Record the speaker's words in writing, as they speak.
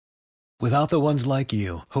Without the ones like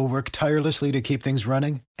you, who work tirelessly to keep things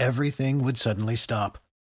running, everything would suddenly stop.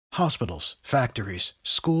 Hospitals, factories,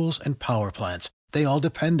 schools, and power plants, they all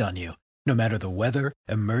depend on you. No matter the weather,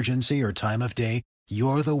 emergency, or time of day,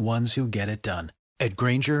 you're the ones who get it done. At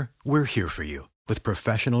Grainger, we're here for you with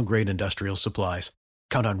professional-grade industrial supplies.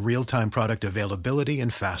 Count on real-time product availability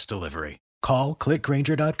and fast delivery. Call, click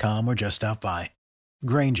Grainger.com, or just stop by.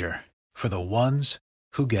 Grainger, for the ones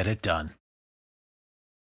who get it done.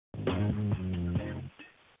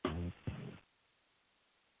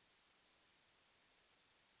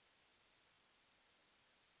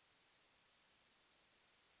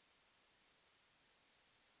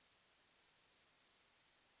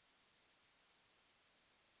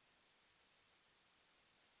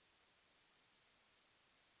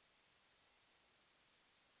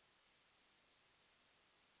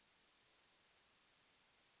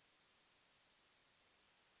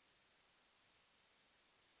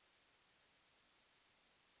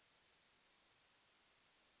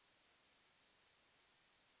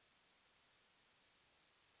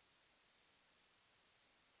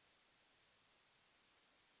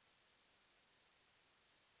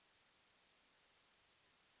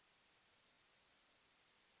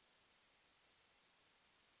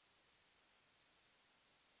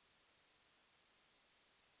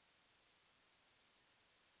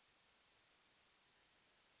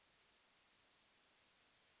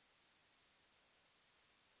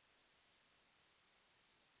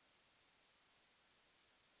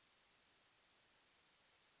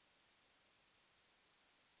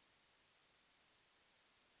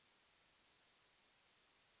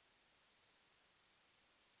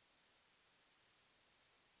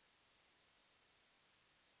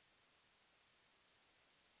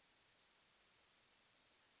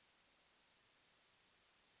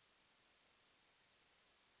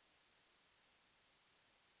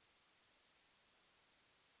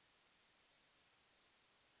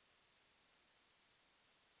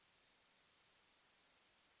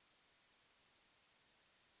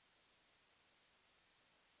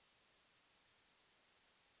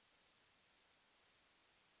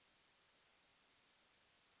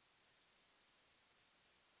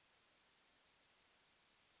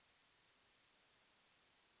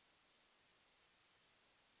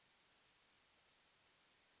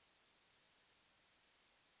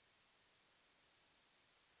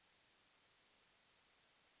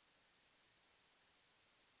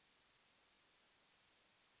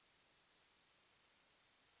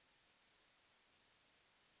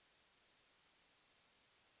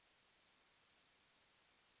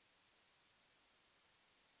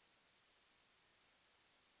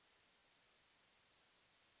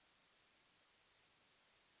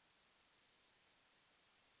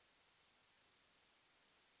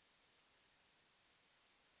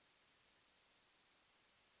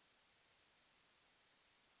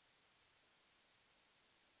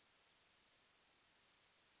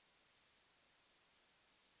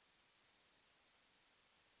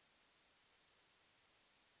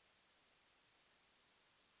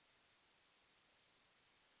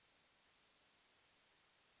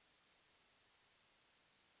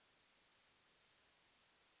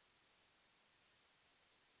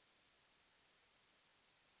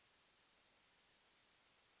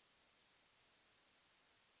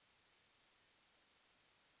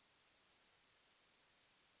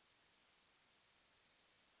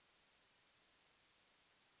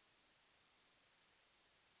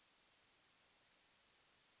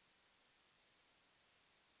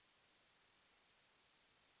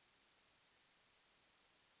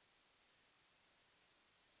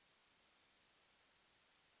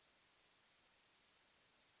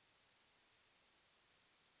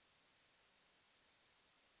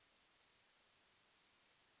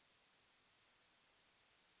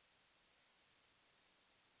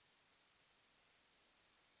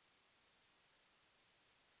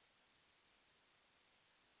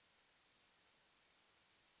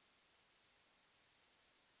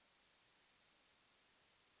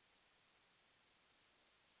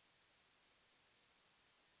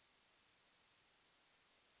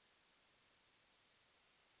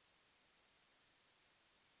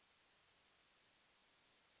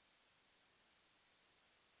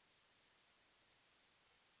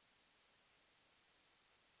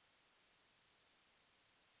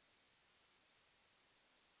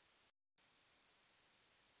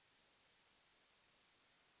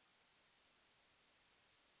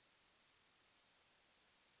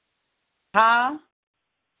 Huh?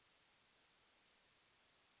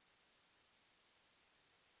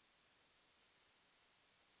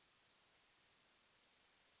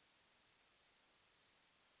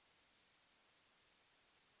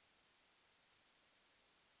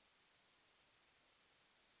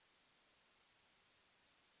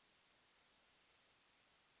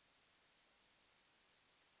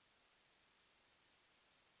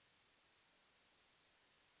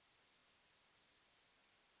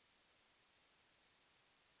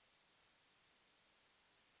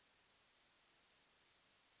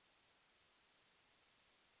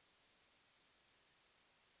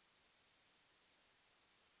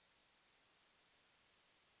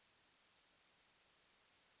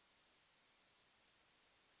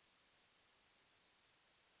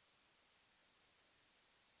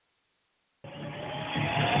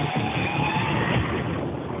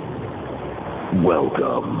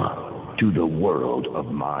 Welcome to the world of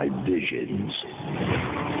my visions.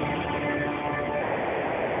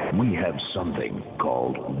 We have something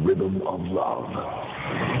called Rhythm of Love.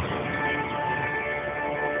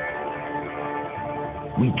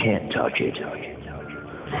 We can't touch it.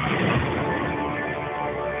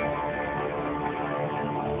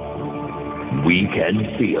 We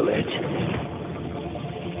can feel it.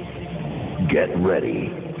 Get ready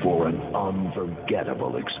for an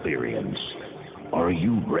unforgettable experience. Are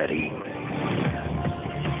you ready?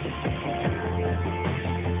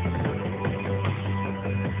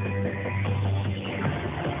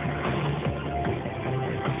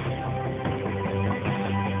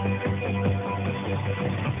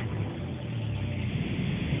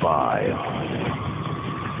 Five,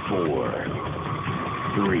 4,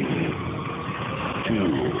 3, 2,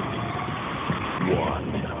 1.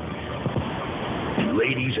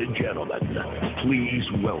 Ladies and gentlemen, please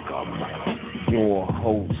welcome your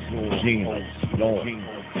host, Gene.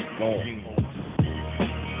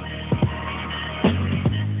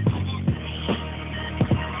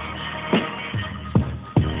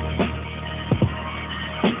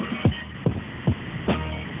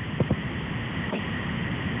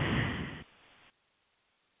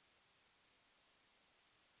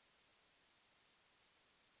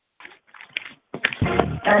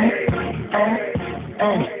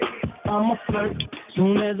 I'm a flirt.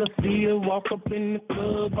 Soon as I see her walk up in the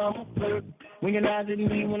club, I'm a flirt. Winking eyes at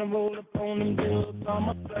me when I roll up on them dubs, I'm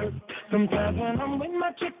a flirt. Sometimes when I'm with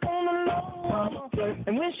my chick on the low, I'm a flirt.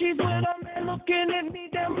 And when she's with her man looking at me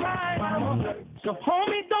damn right, I'm a flirt. So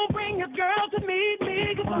homie, don't bring your girl to meet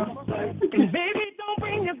me, 'cause I'm a flirt. And baby, don't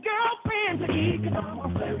bring your girlfriend to eat, 'cause I'm a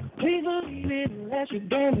flirt. Please believe it unless your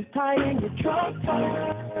game is tight and your truck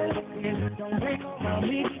tight. Don't bring her around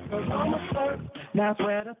me, 'cause I'm a flirt. Now I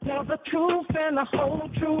swear to tell the truth and the whole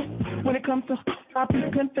truth. When it comes to I be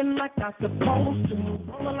pimping like I supposed to,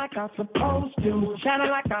 rolling like I supposed to, shining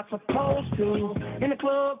like I supposed to, in the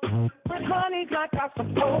club, with honeys like I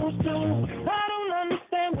supposed to. I don't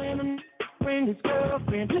understand when a bring his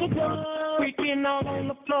girlfriend to the club, freaking all on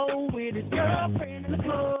the floor with his girlfriend in the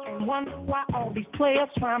club, and wonder why all these players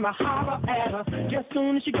trying to holler at her. Just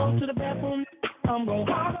soon as she goes to the bathroom, I'm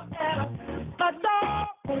gonna holler at her. A dog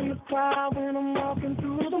on the crowd when I'm walking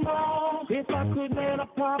through the mall. If I could, man, I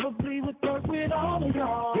probably would work with all of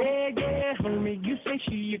y'all. Yeah, homie, you say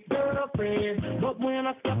she your girlfriend, but when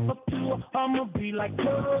I step up to her, I'ma be like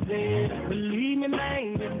cousin. Believe me,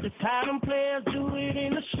 man, this is how them players do it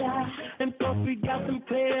in the shop. And plus we got some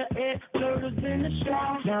player flirters in the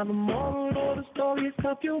shop. Now the moral of the story is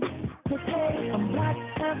cuff you, 'cause hey, I'm black,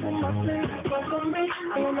 half of my sleep, but for me,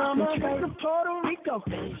 and I'm a trip to Puerto Rico.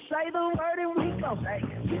 Say the word and we go.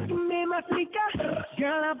 You can be my sneaker,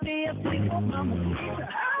 girl, I'll be a sneaker, mama.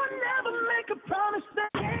 I'll never make a promise that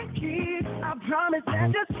I can't keep. I promise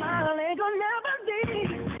that your smile ain't gonna never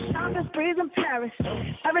leave. Shopping sprees in Paris,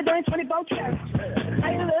 everything 24 carats.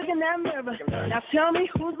 I ain't looking in that mirror. Now tell me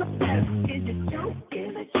who's the best? Is it you?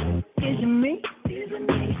 Is it you? Is it me? Is it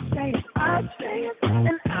me? Say it, I'll say it,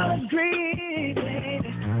 and I'll agree,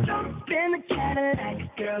 baby. Jump in the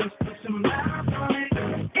Cadillac, girl, let's put some miles on it.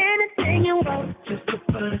 Anything you want, just to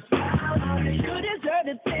put a smile on it. You deserve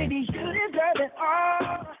it, baby, you deserve it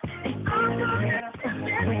all. And I'm gonna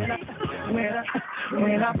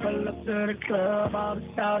when I pull up to the club, all the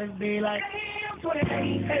stars be like,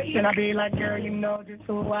 then I be like, girl, you know just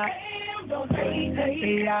who I am.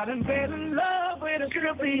 See, I done fell in love with a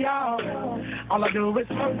stripper, y'all. All I do is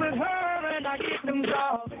work with her and I get them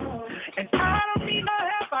jobs. And I don't need no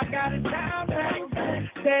help, I got it down.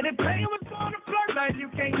 Said it play was gonna flirt like you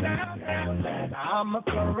can't down. I'm a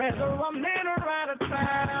forever, I'm in or out of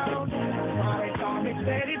town. Why they call me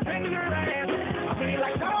steady finger ass. I be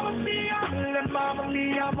like, Mama Mia, and Mama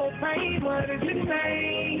Mia, I'm pain, what is your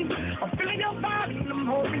name? I'm feeling your body, I'm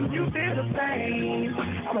hoping you feel the same.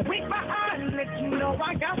 I'ma wink my eyes and let you know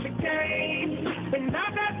I got the game. But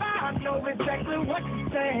not that I know exactly what to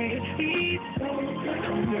say. He's so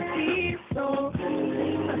good, he's so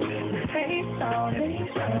good. Hey, so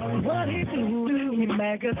what he do? He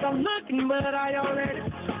mad 'cause I'm looking, but I already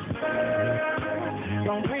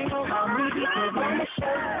don't bring no harm me because I'm a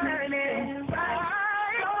shining right.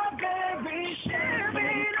 So good, we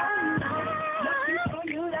sharing all night. Looking for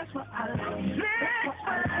you, that's what I like. That's what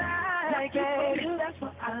I like. Looking for you, that's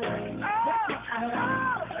what I like. That's what I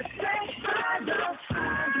like. I love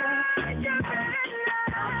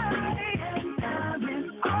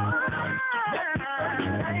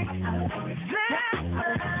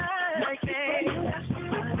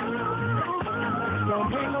don't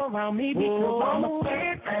bring around me because I'm a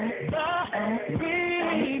fan.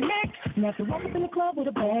 Remix, Now she walk up in the club with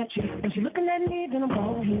a bad chick, and she looking at me, then I'm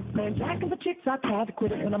gon' hit. Man, jacking the chicks, I tried to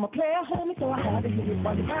quit it, but I'm a player, homie, so I had to hit it.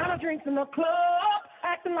 While you buying drinks in the club,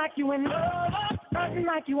 acting like you in love, acting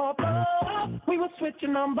like you all love. We were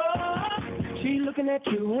switching numbers. She looking at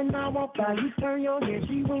you, and I walk by. You turn your head,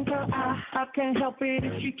 she wink her eye. I can't help it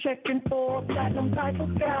if she checking for a platinum type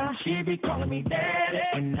of guy. She be calling me daddy,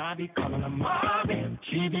 and I be calling her mommy.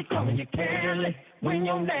 She be calling you Kelly when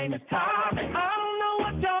your name is Tommy. I don't know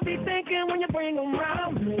what y'all be thinking when you bring them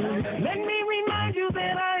around me. Let me remind you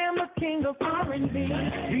that I am the king of R&B.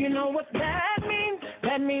 Do you know what that means?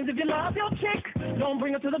 That means if you love your chick, don't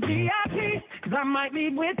bring her to the VIP, cause I might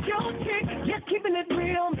leave with your chick. Just keeping it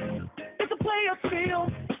real, it's a player feel.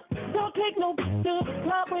 Don't take no to the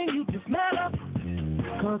club when you just met up,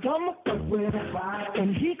 cause I'ma fuck with her,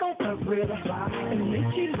 and he gon' fuck with her, and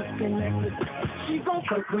if she looking at me, she gon'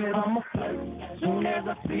 fuck with her. I'ma flirt. Soon as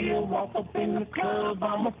I see her walk up in the club,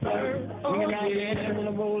 I'ma flirt. When I get in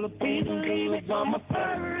the roll up in the leaves, I'ma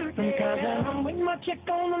flirt. Sometimes when I'm with my chick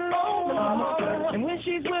on the low, I'ma flirt. And when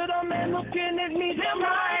she's with her man looking at me, damn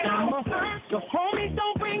right, I'ma flirt. So homies,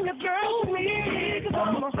 don't bring your girl to me, cause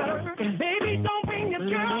I'ma flirt. And baby, don't bring your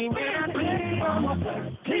girl to me, I'ma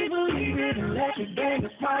flirt. Please believe it and let your gang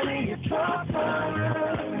is fighting your trust.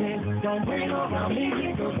 Don't bring her around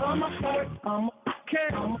me, cause I'ma flirt. I'ma flirt.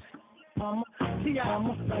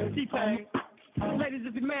 T-Pain. Ladies,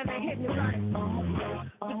 if your man ain't hitting you right,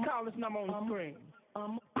 just call this number on the screen.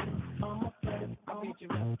 I'll beat you.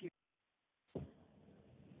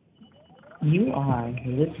 You are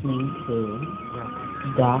listening to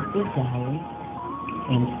Dr. Dolly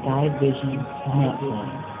and Sky Vision Network.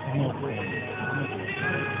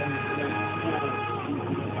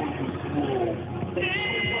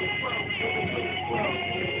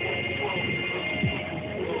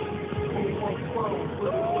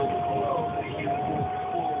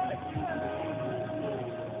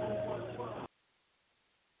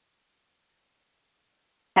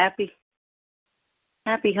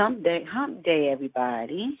 Happy hump day,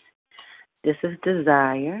 everybody. This is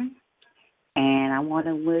Desire, and I want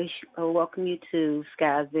to welcome you to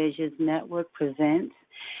Sky Visions Network presents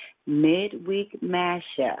Midweek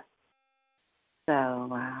Mashup. So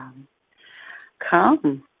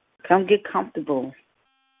come get comfortable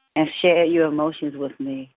and share your emotions with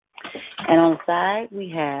me. And on the side, we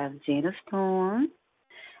have Gina Storm,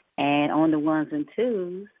 and on the ones and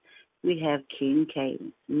twos, we have King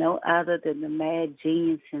Cadence, no other than the mad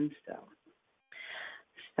genius himself.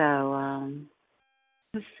 So,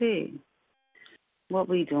 let's see what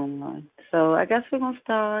we doing. So I guess we're going to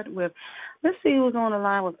start with, let's see who's on the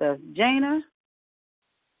line with us. Jana?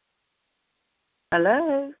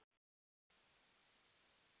 Hello?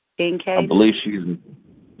 King Cadence? I believe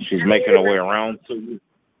she's making her way around to you.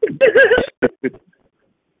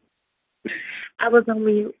 I was on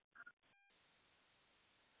mute.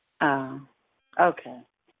 Oh, okay.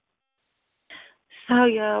 So,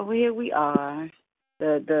 y'all, here we are,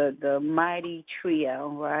 the mighty trio,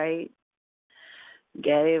 right?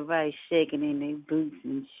 Got everybody shaking in their boots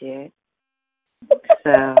and shit.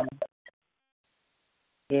 So,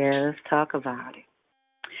 yeah, let's talk about it.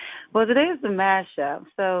 Well, today is the mashup.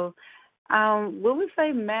 So, when we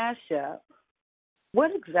say mashup,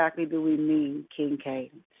 what exactly do we mean, King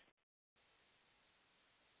Cadence?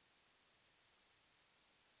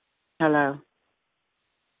 Hello?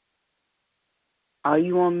 Are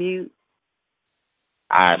you on mute?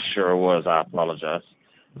 I sure was. I apologize.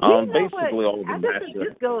 Basically, all of the mashup.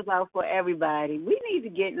 This goes out for everybody. We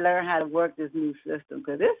need to learn how to work this new system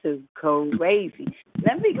because this is crazy.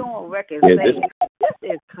 Let me go on record and say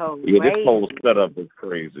this is crazy. Yeah, this whole setup is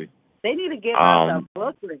crazy. They need to get out the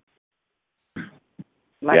booklet.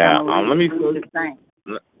 Like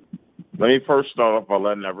let me first start off by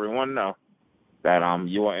letting everyone know that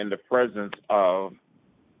you are in the presence of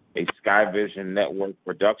a Sky Vision Network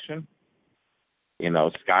production. You know,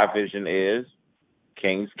 Sky Vision is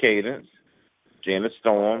King's Cadence, Gina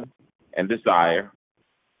Storm, and Desire.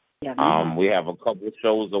 Yeah, we have a couple of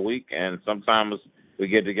shows a week, and sometimes we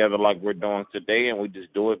get together like we're doing today, and we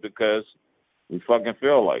just do it because we fucking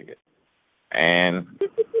feel like it. And if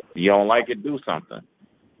you don't like it, do something.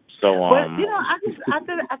 So, but you know,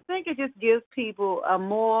 I think it just gives people a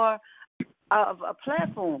more of a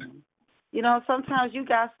platform. You know, sometimes you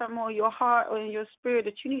got something on your heart or in your spirit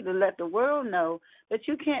that you need to let the world know that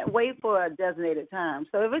you can't wait for a designated time.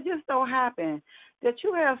 So if it just so happens that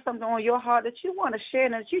you have something on your heart that you want to share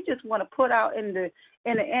and that you just want to put out in the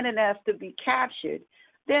internet to be captured,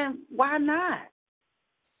 then why not?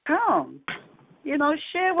 Come. You know,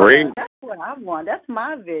 share with us. That's what I want. That's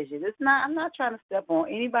my vision. I'm not trying to step on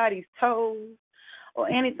anybody's toes or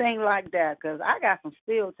anything like that, because I got some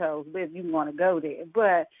steel toes if you want to go there.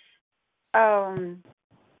 But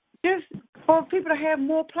just for people to have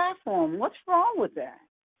more platform, what's wrong with that?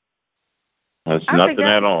 There's nothing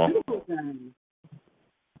at all.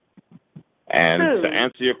 And True. to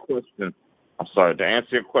answer your question,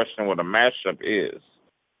 what a mashup is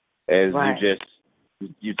right.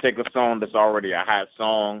 you take a song that's already a hot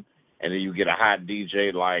song, and then you get a hot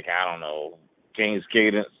DJ like, I don't know, King's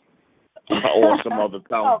Cadence or some other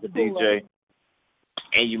talented DJ,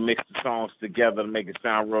 and you mix the songs together to make it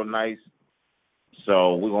sound real nice.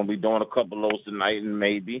 So we're going to be doing a couple of those tonight, and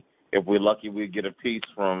maybe, if we're lucky, we'll get a piece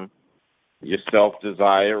from yourself,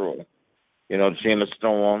 Desire, or, Gina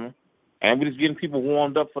Storm. And we're just getting people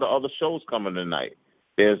warmed up for the other shows coming tonight.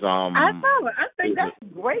 There's I know it. I think that's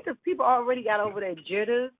great because people already got over their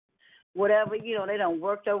jitters, whatever. They done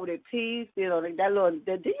worked over their piece. Do you know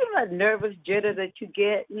that nervous jitter that you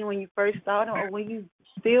get when you first start, or when you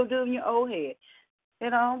still do in your old head?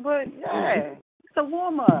 But yeah, it's a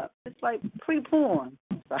warm up. It's like pre-porn.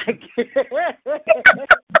 Like,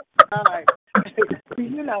 like, I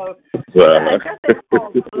guess they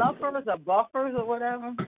call bluffers or buffers or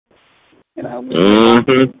whatever. We're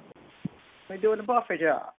doing the buffer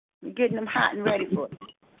job. We're getting them hot and ready for it.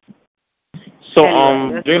 So,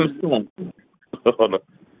 Gina Storm,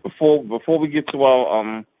 before we get to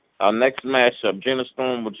our next mashup, Gina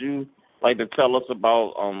Storm, would you like to tell us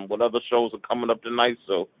about what other shows are coming up tonight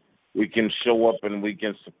so we can show up and we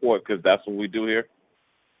can support, because that's what we do here?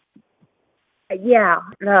 Yeah,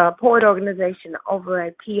 the Poet organization over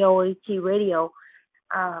at POET Radio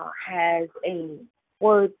has a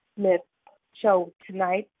wordsmith show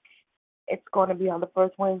tonight. It's going to be on the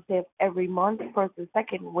first Wednesday of every month, first and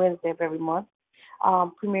second Wednesday of every month,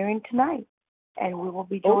 premiering tonight. And we will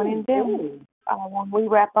be joining them when we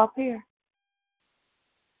wrap up here.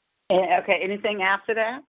 Okay, anything after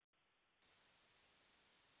that?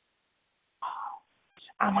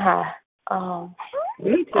 I'm high.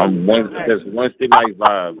 Wednesday night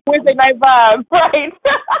vibe. Wednesday night vibe, right.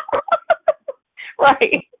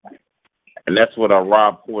 Right. And that's with our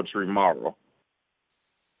Rob Poetry Morrow.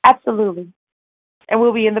 Absolutely. And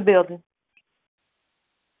we'll be in the building.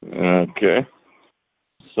 Okay.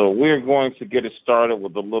 So we're going to get it started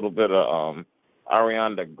with a little bit of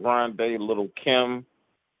Ariana Grande, Little Kim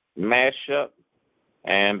mashup.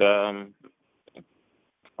 And I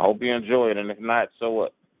hope you enjoy it. And if not, so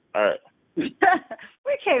what? All right. We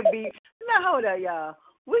can't be. No, hold up, y'all.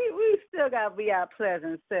 We still gotta be our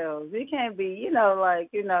pleasant selves. We can't be, if you don't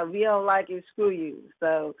like it, screw you.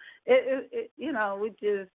 So we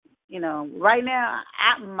just, right now,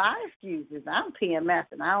 my excuses. I'm PMS,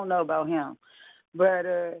 and I don't know about him, but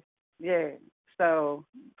yeah. So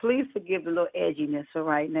please forgive the little edginess for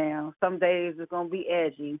right now. Some days it's gonna be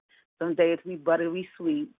edgy. Some days we buttery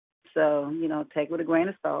sweet. So take it with a grain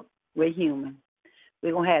of salt. We're human.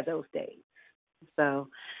 We're gonna have those days. So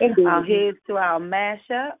here's to our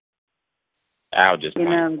mashup. I'll just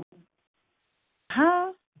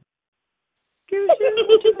Huh?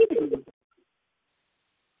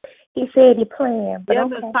 He said he planned, but okay.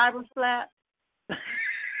 The cyber slap.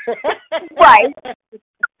 Right.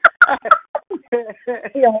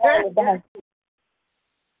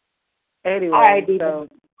 Anyway,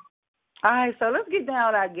 all right, so let's get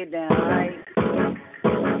down. All right.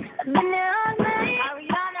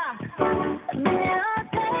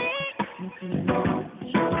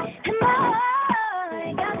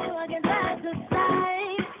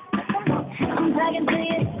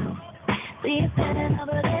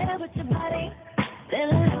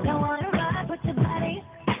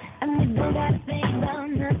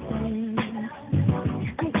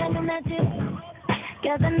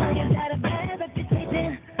 Cause I know you got a bad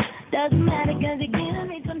reputation. Doesn't matter cause you're giving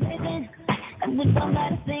me temptation. And when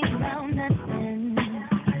somebody sings about nothing,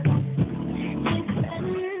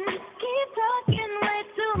 keep talking way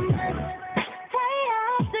too much. Say I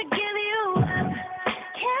have to give you up.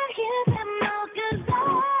 Can't hear them no cause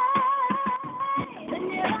I've been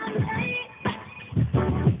here all night.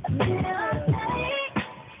 I've been here all night.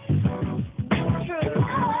 True.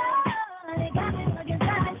 They got me looking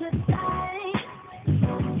side to side.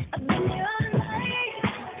 I've been here all night.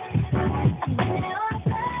 I've been here all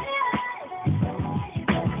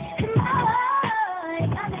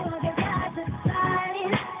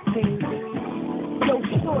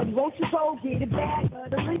won't you go get a bag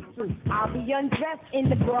of the leases? I'll be undressed in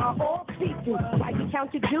the bra or see-through. Why you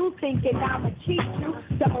count your dues thinking I'ma cheat you?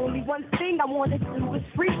 The only one thing I wanna do is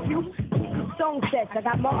freak you. Stone sets, I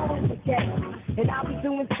got my own forget. And I'll be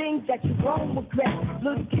doing things that you won't regret.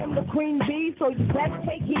 Little Kim, the queen bee, so you best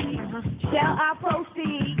take heed. Shall I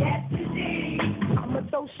proceed? Yes, indeed. I'ma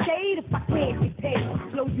throw shade if I can't get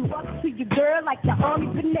paid. Blow you up to your girl like the army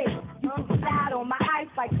grenade. You can slide on my ice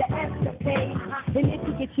like the escapade. And if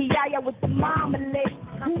you get T.I. with the marmalade.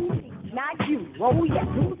 Who's he? Not you. Oh yeah,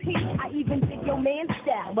 who's he? I even dig your man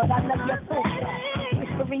style, but I love your full style.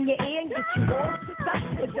 Whisper in your ear and get you all shook up,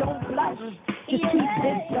 but don't blush. Just keep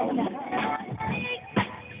this going.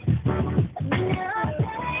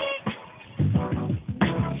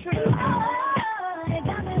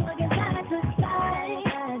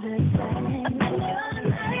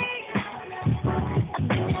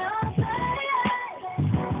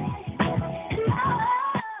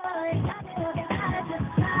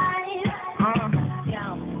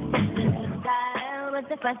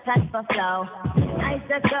 Different type of flow. Nice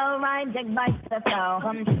to go ride, big bikes to flow.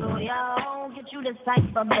 Come through, yo, get you this type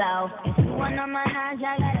of blow. If you wanna manage,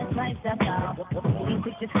 I got a type to flow. Ain't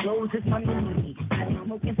quick to close, it's my mini. I be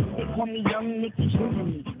smoking some dick, call me young Nicky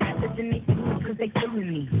Truly. That doesn't make sense, cause they killing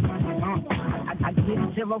me. I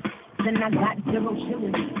give zero, then I got zero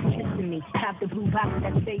chilling me. Kissing me, have the blue box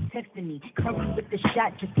that stay testing me. Curry with the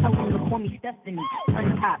shot, just tell them to call me Stephanie.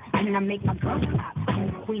 Unpop, and I make my gun pop. I'm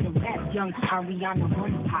the queen of rap, young Ariana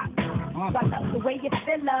One Pop. I love the way you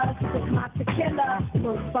feel us, with my tequila.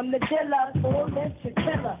 Look from the dealer, all this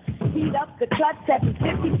chinchilla. Heat up the clutch,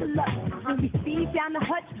 750 to luck. When we speed down the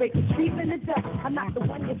hutch, break the trees in the dust. I'm not the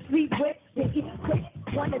one you sleep with, you eat quick.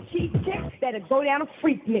 Want a cheap chick, better go down and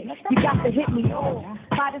freak me. You got to hit me on.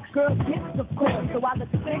 Buy this girl gifts, of course. So I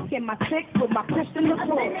look sick in my six with my Christian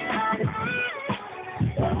LaCroix.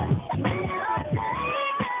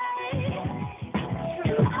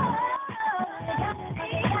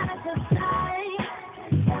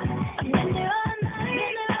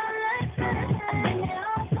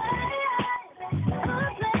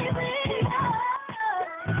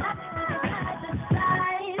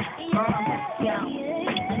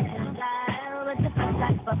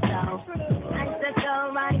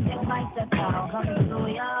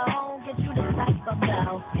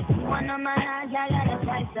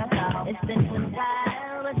 It's the new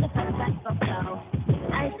style with different type of flow.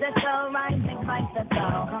 I said so right, big bikes to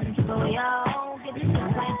go. Come through, yo, get you the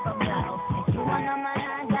type of flow. If you wanna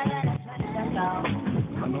manage, I got a type to go.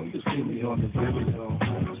 I know you see me on the video.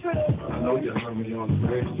 I know you heard me on the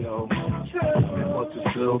radio. But you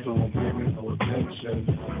still don't pay me no attention.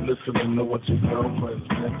 Listening to what your girlfriend's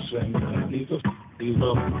mentioned. He's a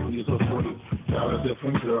 40. Got a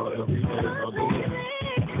different girl every day.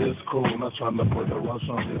 So it's cool, not trying to put a rush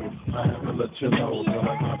on you. I have to let you know that I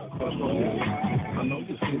got a crush on you. I know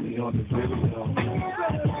you see me on the video.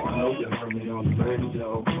 I know you heard me on the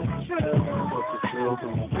radio. But you still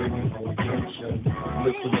don't pay me no attention.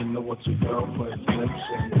 Listening to what your girlfriend's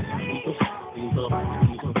mentioned. He's a 40.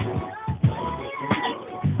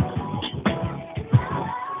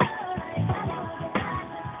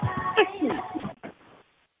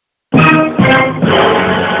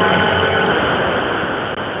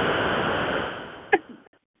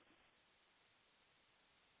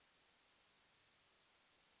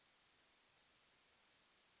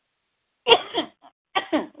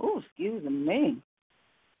 Ooh, excuse me.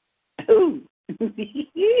 Ooh.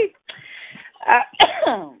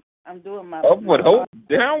 I'm doing my... Up with hope,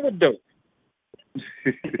 down with dope.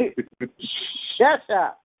 Shut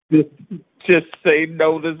up. Just say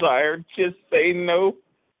no, desire. Just say no.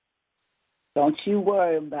 Don't you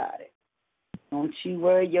worry about it. Don't you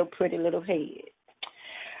worry your pretty little head.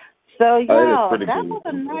 So, y'all, that was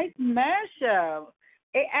a nice mashup.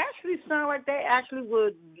 It actually sounded like they actually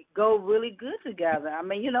would go really good together. I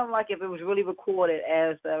mean, you know, like if it was really recorded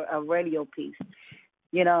as a radio piece,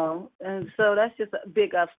 you know. And so that's just a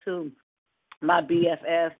big ups to my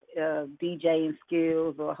BFF DJing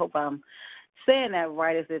skills, or I hope I'm saying that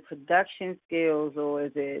right. Is it production skills, or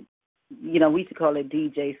is it, you know, we used to call it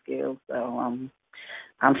DJ skills. So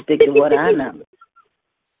I'm sticking to what I know.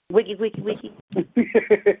 Wiki.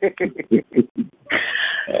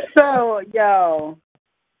 So, yo,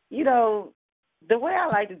 you know, the way I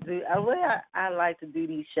like to do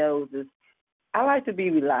these shows is I like to be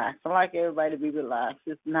relaxed. I like everybody to be relaxed.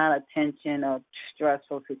 It's not a tension or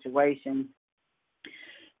stressful situation.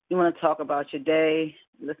 You want to talk about your day,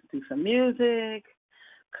 listen to some music,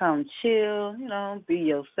 come chill, you know, be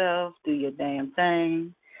yourself, do your damn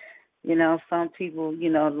thing. You know, some people, you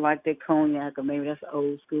know, like their cognac, or maybe that's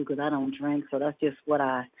old school because I don't drink, so that's just what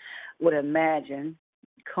I would imagine,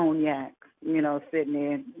 cognac, you know, sitting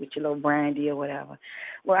there with your little brandy or whatever.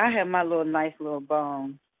 Well, I have my little nice little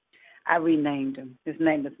bone. I renamed him. His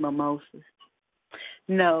name is Mimosas.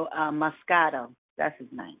 No, Moscato. That's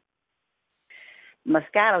his name.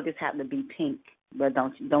 Moscato just happened to be pink, but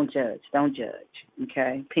don't judge. Don't judge.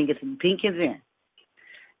 Okay, pink is in.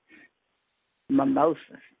 Mimosas.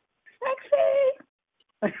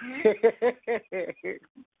 Sexy.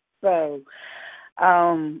 So,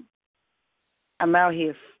 I'm out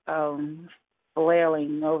here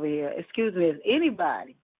flailing over here. Excuse me, is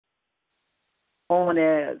anybody on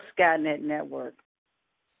the Skynet network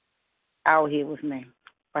out here with me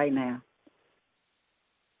right now?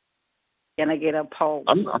 Can I get a poll?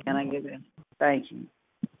 Can I get it? Thank you.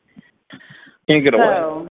 Can't get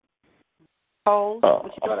away. Poll? What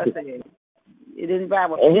you thought I said? It didn't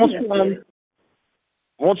vibe with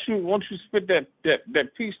Won't you spit that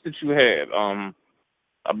piece that you had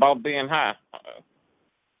about being high?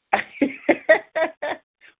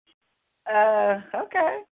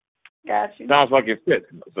 Okay. Got you. Sounds like it fits.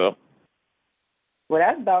 So. Well,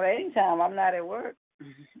 that's about any time I'm not at work.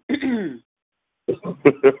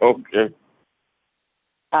 Okay.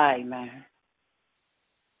 All right, man.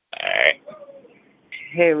 All right.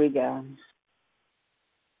 Here we go.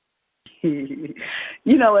 You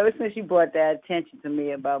know, ever since you brought that attention to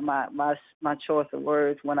me about my choice of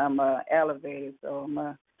words when I'm elevated, so I'm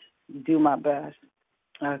going to do my best.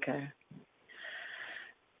 Okay.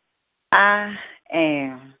 I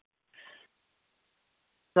am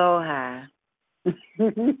so high.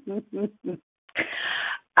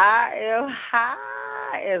 I am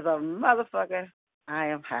high as a motherfucker. I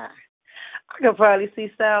am high. I can probably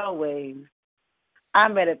see sound waves.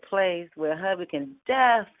 I'm at a place where hubby can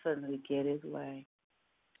definitely get his way.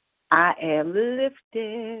 I am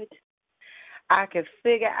lifted. I can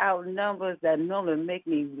figure out numbers that normally make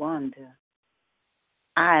me wonder.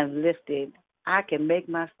 I am lifted. I can make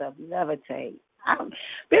myself levitate.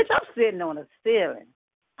 Bitch, I'm sitting on a ceiling.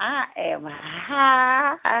 I am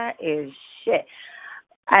high as shit.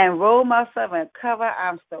 I enroll myself in cover.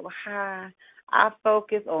 I'm so high. I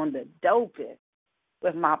focus on the dopest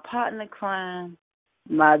with my partner in crime,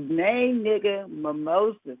 my main nigga,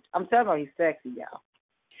 Mimosas. I'm telling you, he's sexy, y'all.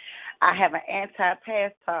 I have an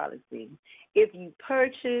anti-pass policy. If you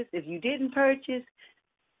didn't purchase,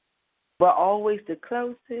 but always the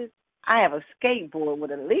closest, I have a skateboard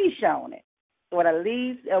with a leash on it, with a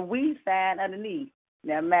weed sign underneath.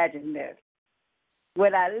 Now imagine this.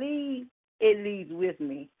 When I leave, it leaves with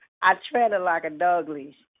me. I tread it like a dog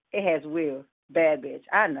leash. It has wheels. Bad bitch.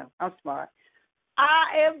 I know. I'm smart.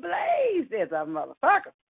 I am blazed as a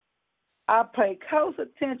motherfucker. I pay close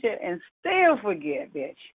attention and still forget,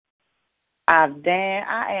 bitch. I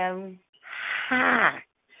am high.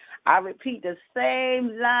 I repeat the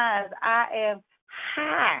same lines. I am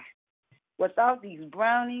high. Without these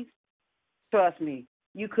brownies, trust me,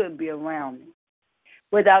 you couldn't be around me.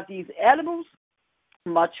 Without these edibles,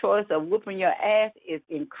 my choice of whooping your ass is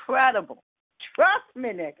incredible. Trust me,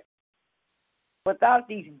 nigga. Without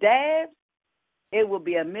these dabs, it would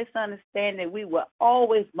be a misunderstanding we will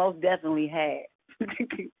always most definitely have.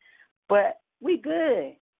 But we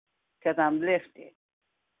good, because I'm lifted.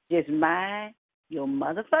 Just mind your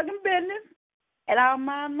motherfucking business, and I'll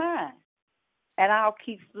mind mine. And I'll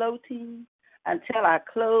keep floating until I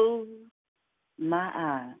close my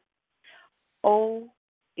eyes. OMG.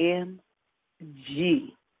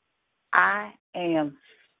 I am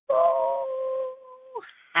so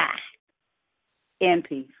high. In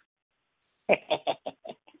peace.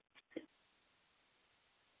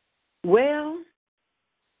 Well,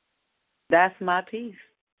 that's my piece.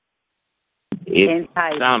 It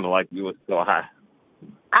sounded like you were so high.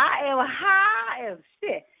 I am high as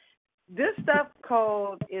shit. This stuff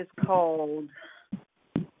is called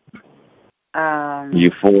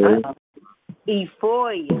Euphoria.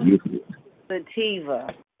 Euphoria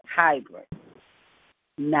Sativa Hybrid.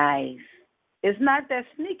 Nice. It's not that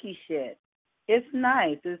sneaky shit. It's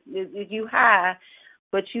nice. It's you high,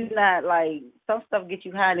 but you not like some stuff get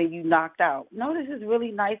you high and you knocked out. No, this is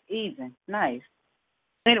really nice, even nice.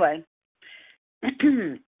 Anyway,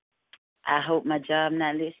 I hope my job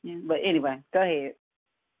not listening. But anyway, go ahead.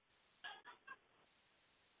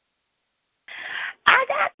 I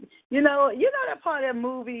got you know that part of the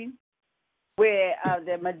movie where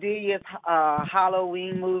the Medea's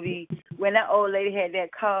Halloween movie when that old lady had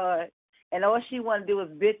that card. And all she want to do is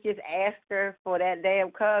bitch just ask her for that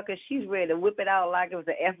damn card because she's ready to whip it out like it was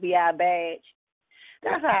an FBI badge.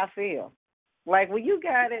 That's how I feel. Like, when you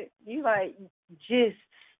got it, you like, just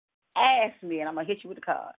ask me and I'm going to hit you with the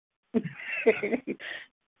card.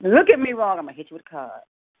 Look at me wrong, I'm going to hit you with the card.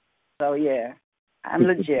 So, yeah, I'm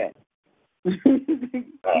legit.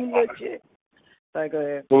 I'm legit. Sorry, go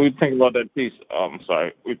ahead. What do you think about that piece? What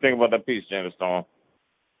do you think about that piece, Janice Stone?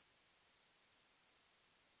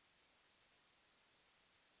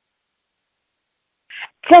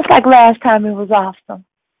 Just like last time, it was awesome.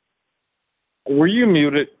 Were you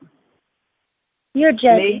muted? You're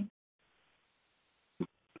judging.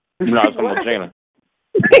 No, it's from Gina.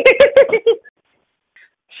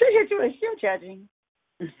 She hit you and she'll judge you.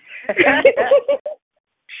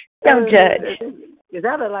 Don't judge. Is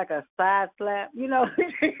that like a side slap? You know,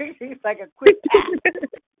 it's like a quick tap.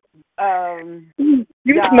 You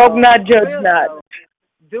smoke not, judge not.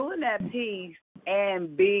 Doing that piece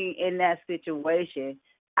and being in that situation,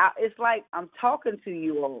 it's like I'm talking to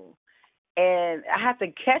you all. And I have to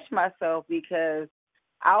catch myself because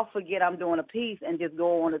I'll forget I'm doing a piece and just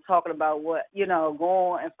go on to talking about what,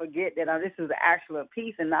 go on and forget that this is actually a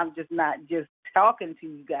piece and I'm just not just talking to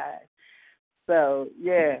you guys. So,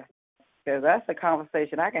 yeah, because that's a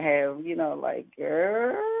conversation I can have, like,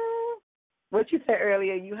 girl, what you said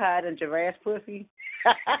earlier, you hide in giraffe's pussy?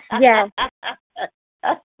 Yeah.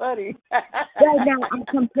 That's funny. Right now, I'm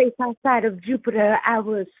someplace outside of Jupiter. I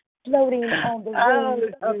was floating on the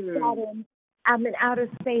rings of Saturn. I'm in outer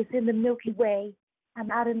space in the Milky Way.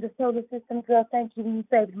 I'm out in the solar system, girl. Thank you. You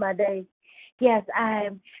saved my day. Yes, I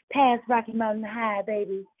am past Rocky Mountain High,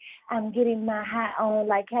 baby. I'm getting my high on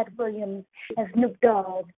like Cat Williams and Snoop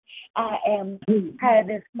Dogg. I am higher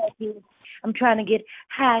than Smokey. I'm trying to get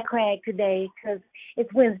high Craig today because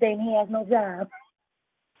it's Wednesday and he has no job.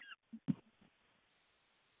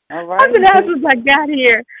 All right. I've been out since I got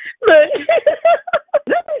here. Look.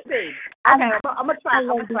 Let me see. Okay, I'm going to try.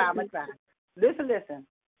 Listen.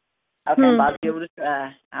 Okay, I'm about to give it a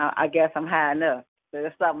try. I guess I'm high enough. So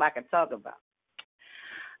there's something I can talk about.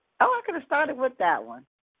 Oh, I could have started with that one.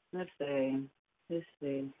 Let's see.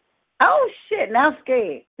 Oh, shit. Now I'm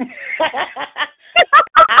scared.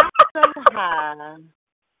 I'm so high.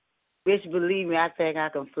 Bitch, believe me, I think I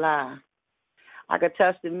can fly. I could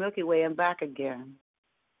touch the Milky Way and back again.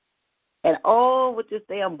 And all with this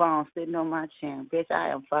damn bomb sitting on my chin. Bitch, I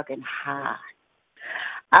am fucking high.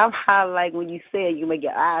 I'm high like when you say it, you make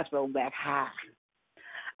your eyes roll back high.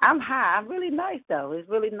 I'm high. I'm really nice, though. It's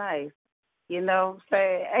really nice. You know what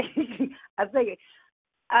I'm saying? I think,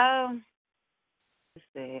 let's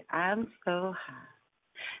see. I'm so high.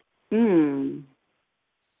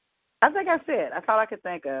 I think that's it. That's all I could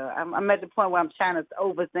think of. I'm at the point where I'm trying to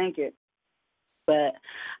overthink it. But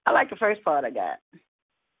I like the first part I got.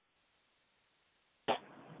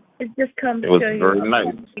 It just comes to you. It was very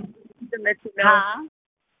nice. To let you know. Huh?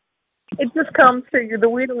 It just comes to you. The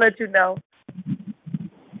way to let you know.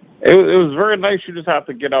 It was very nice. You just have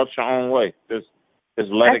to get out your own way. Just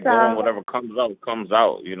let it go, and whatever comes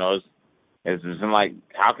out. You know, it's just like,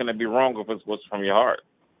 how can it be wrong if it's what's from your heart?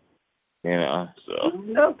 You know, so.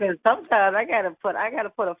 No, because sometimes I gotta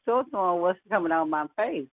put a filter on what's coming out of my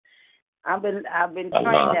face. I've been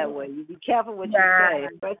trained that way. You be careful what you say,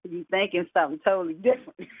 especially if you thinking something totally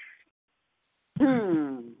different.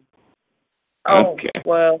 Okay.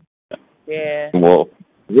 Well, yeah. Well,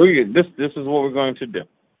 this is what we're going to do.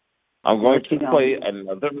 I'm going to play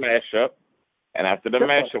another mashup, and after the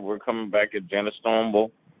mashup, we're coming back at Janice Storm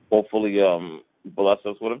will hopefully bless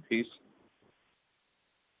us with a piece.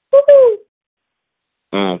 Woo-hoo.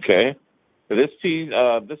 Okay. So this piece,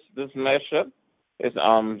 this mashup is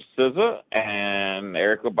SZA and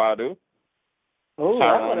Erykah Badu. Oh,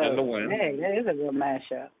 Tyrone in the Wind. Hey, that is a real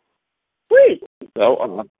mashup. Sweet.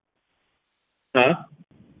 So,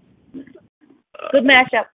 Good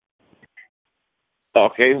mashup.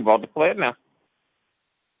 Okay, we're about to play it now.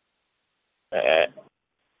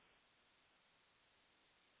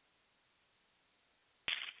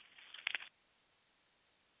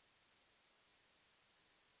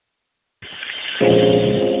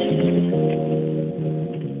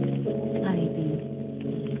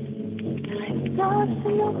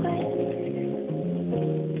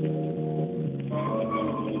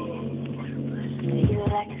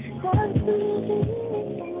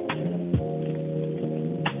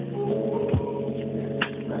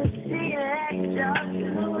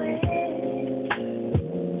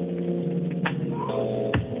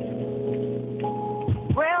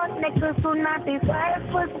 Who not desire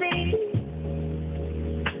pussy,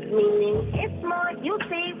 meaning it's more you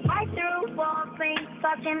see right through walls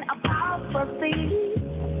talking about pussy,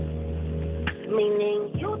 meaning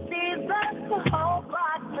you deserve the whole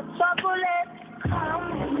box of chocolate. Come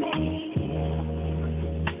with me,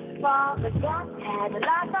 for the gun had a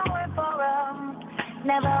lot going for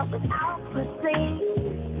never without pussy.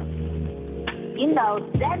 You know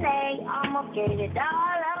that they almost gave it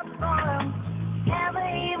all up for him. Never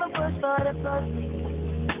even push for the pussy.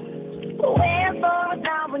 Wait for it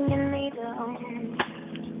now when you need them.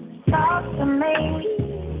 Talk to me.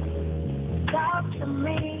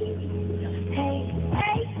 Hey,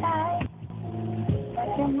 hey, hey. I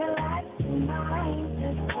can relax your mind.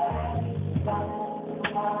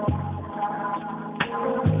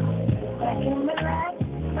 I can relax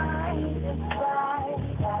your mind.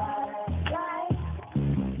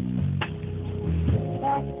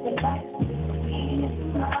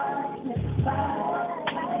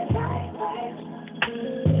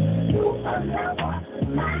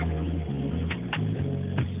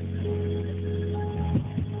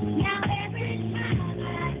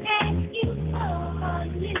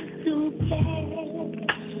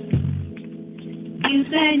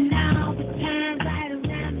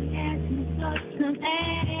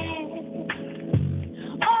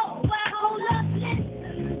 Oh, well, hold up,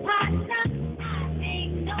 listen, partner, I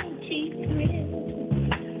ain't no cheap thrill.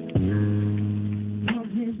 No,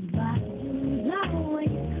 his body's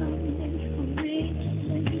always coming for me.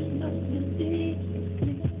 But the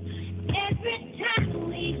business, every time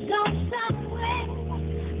we go somewhere,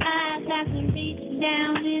 I got to reach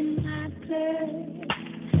down in my purse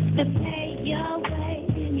to pay your way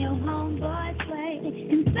and your homeboy's way,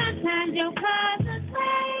 and sometimes your cousin's way.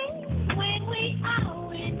 When we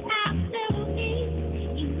always have to eat,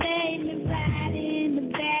 you made me ride in the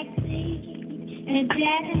backseat, and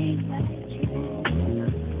that ain't right.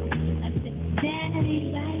 I said that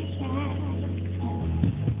ain't right.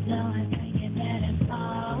 So I think you better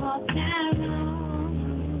fall down.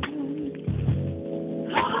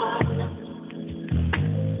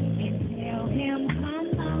 And tell him come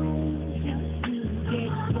on, you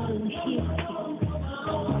get bullshit.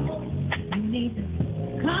 You need to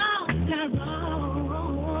calm down.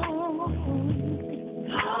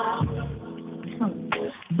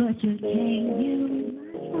 But you can't use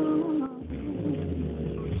my phone.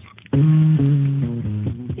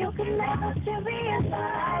 You can never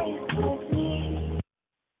realize with me.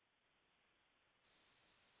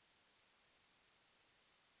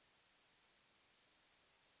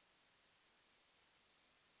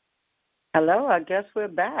 Hello, I guess we're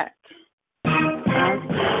back.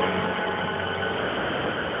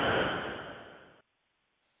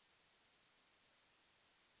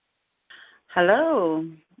 Hello,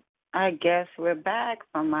 I guess we're back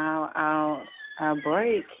from our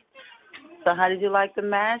break. So how did you like the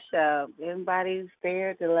mashup? Everybody's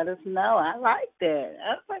there to let us know. I liked it.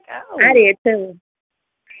 I was like, oh. I did too.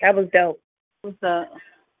 That was dope. What's up?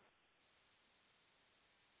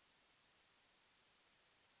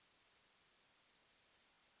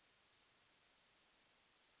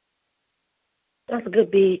 That's a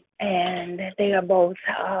good beat, and they are both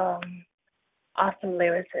awesome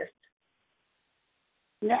lyricists.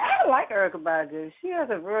 Yeah, I like Erykah Badu. She has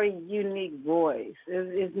a very unique voice.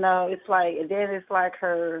 It's like, and then it's like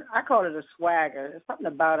her, I call it a swagger. There's something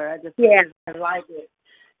about her. I like it.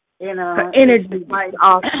 You know, her energy is like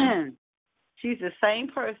awesome. She's the same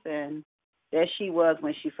person that she was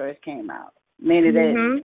when she first came out. Meaning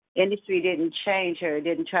that industry didn't change her,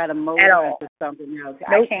 didn't try to mold her to something else. Nope.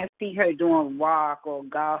 I can't see her doing rock or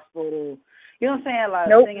gospel. You know what I'm saying?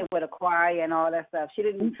 Like singing with a choir and all that stuff. She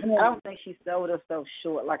didn't. I don't think she sold herself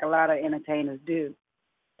short like a lot of entertainers do.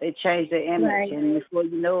 They changed their image, and before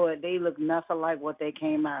you know it, they look nothing like what they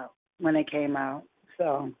came out when they came out.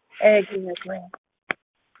 So exactly.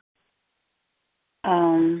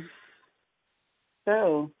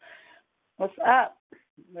 So what's up?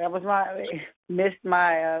 That was anybody missed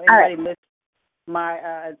my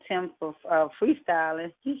attempt of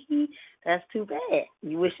freestyling. That's too bad.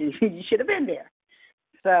 You wish you should have been there.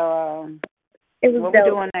 So it was what dope.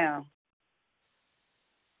 we doing now?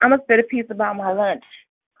 I'm gonna spit a piece about my lunch.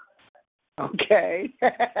 Okay.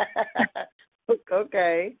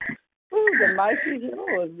 Okay. Ooh, the mic is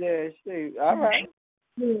yours there. Shoot. All right.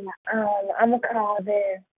 Yeah, I'm gonna call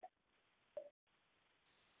this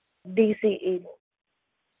DCE.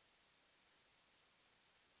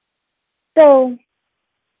 So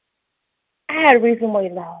I had a recent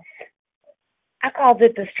weight loss. I called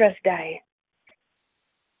it the stress diet.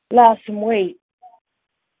 Lost some weight.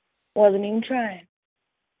 Wasn't even trying.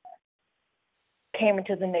 Came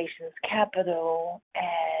into the nation's capital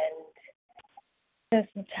and spent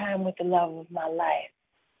some time with the love of my life.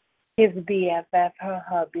 His BFF, her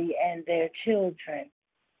hubby, and their children.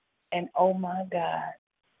 And oh my God,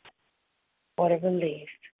 what a relief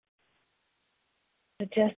to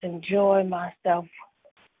just enjoy myself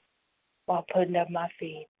while putting up my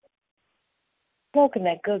feet, smoking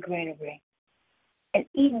that good greenery, and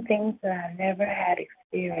eating things that I never had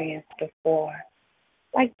experienced before,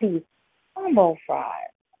 like these combo fries.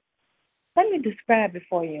 Let me describe it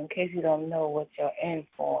for you in case you don't know what you're in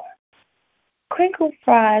for. Crinkle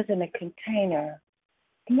fries in a container,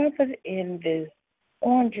 smothered in this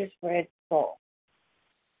orangish red sauce.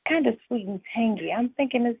 Kind of sweet and tangy. I'm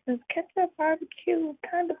thinking it's this ketchup barbecue,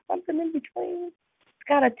 kind of something in between. It's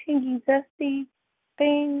got a tangy, zesty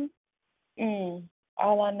thing.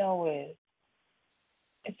 All I know is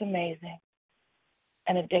it's amazing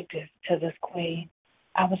and addictive to this queen.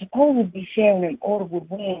 I was supposed to be sharing an order with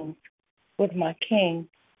wings with my king,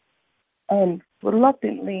 and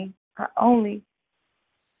reluctantly, I only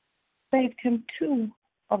saved him 2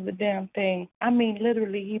 of the damn thing. I mean,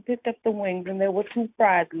 literally, he picked up the wings, and there were 2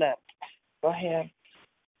 fries left for him.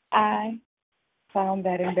 I found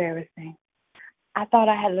that embarrassing. I thought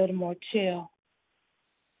I had a little more chill.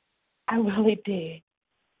 I really did.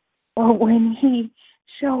 But when he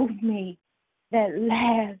showed me that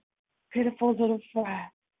last pitiful little fry,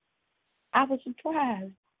 I was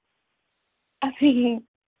surprised. I mean,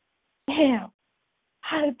 damn,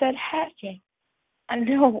 how did that happen? I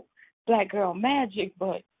know black girl magic,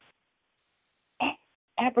 but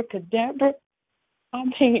abracadabra. I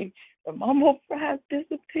mean, the mumbo fries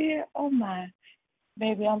disappeared. Oh my,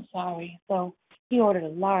 baby, I'm sorry. So he ordered a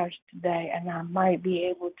large today, and I might be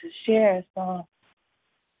able to share some.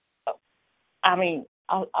 I mean,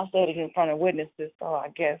 I'll say it in front of witnesses, so I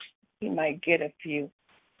guess he might get a few,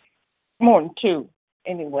 more than two,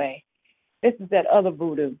 anyway. This is that other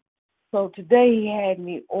voodoo. So today he had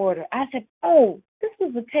me order. I said, oh, this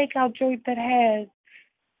is a takeout joint that has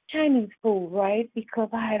Chinese food, right? Because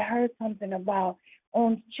I had heard something about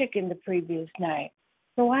orange chicken the previous night.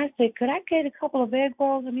 So I said, could I get a couple of egg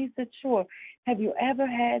rolls? And he said, sure. Have you ever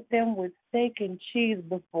had them with steak and cheese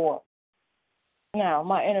before? Now,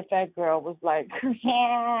 my inner fat girl was like,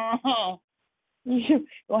 you're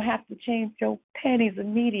going to have to change your panties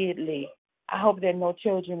immediately. I hope there are no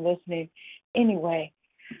children listening. Anyway,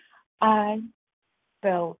 I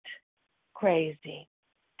felt crazy.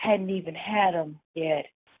 Hadn't even had them yet,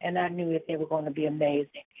 and I knew that they were going to be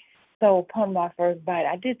amazing. So upon my first bite,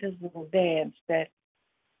 I did this little dance that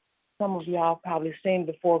some of y'all probably seen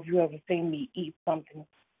before if you ever seen me eat something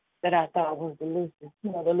that I thought was delicious.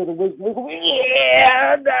 You know, the little wiggle.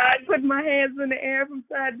 Yeah, I put my hands in the air from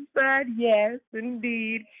side to side. Yes,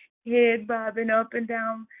 indeed. Head bobbing up and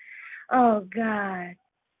down. Oh, God.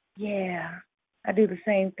 Yeah. I do the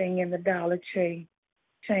same thing in the Dollar Tree.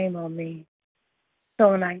 Shame on me.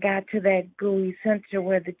 So when I got to that gooey center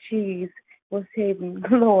where the cheese was hidden,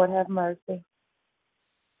 Lord have mercy.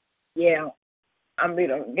 Yeah. I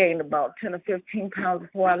gained about 10 or 15 pounds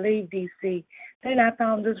before I leave D.C. Then I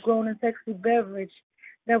found this grown and sexy beverage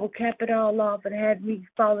that would cap it all off and had me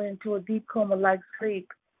falling into a deep coma like sleep.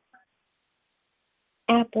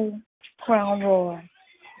 Apple Crown Royal.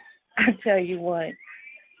 I tell you what,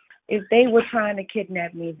 if they were trying to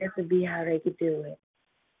kidnap me, this would be how they could do it.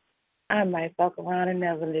 I might fuck around and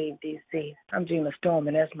never leave D.C. I'm Gina Storm,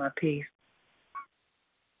 and that's my piece.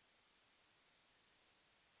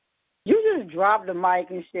 You just dropped the mic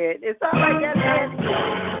and shit. It sounds like that.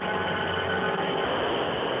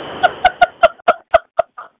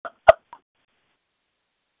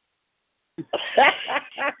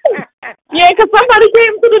 Yeah, because somebody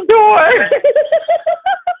came to the door.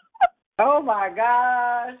 Oh, my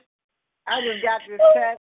gosh. I just got this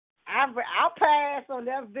text. I'll pass on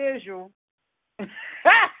that visual.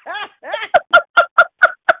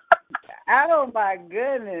 Oh, my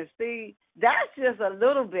goodness. See, that's just a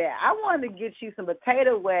little bit. I wanted to get you some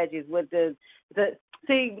potato wedges with the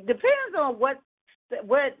see, depends on what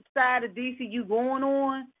side of DC you going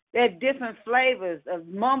on. There are different flavors of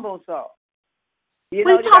mumbo sauce. You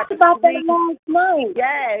know, we talked about that last night.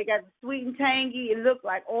 Yeah, it got the sweet and tangy. It looks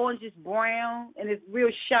like orange is brown, and it's real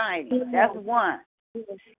shiny. Mm-hmm. That's one.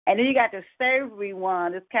 Mm-hmm. And then you got the savory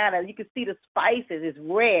one. It's kind of, you can see the spices. It's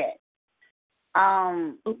red.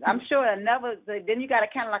 I'm sure another. Then you got a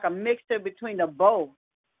kind of like a mixture between the both.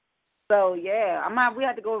 So yeah, we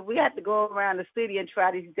have to go around the city and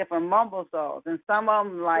try these different mumbo sauce, and some of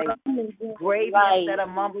them like gravy instead of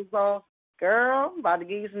mumbo sauce. Girl, I'm about to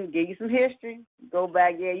give you some history. Go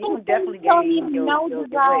back, yeah, you can definitely get your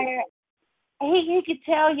desire. He could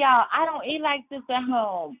tell y'all I don't eat like this at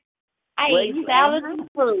home. I eat salads and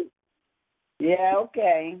fruit. Yeah,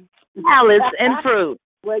 okay. Salads and fruit.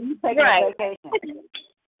 Well, you take a vacation.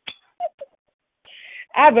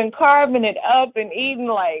 I've been carving it up and eating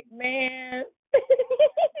like, man.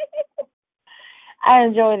 I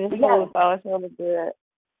enjoy this food, so it's really good.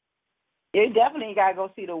 You definitely got to go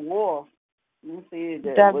see the wharf. You see,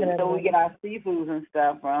 so we get our seafoods and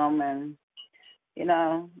stuff from, and, you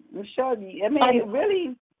know, I'm sure,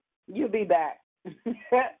 really, you'll be back.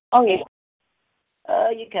 Oh, yeah.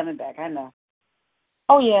 You're coming back, I know.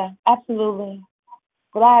 Oh, yeah, absolutely.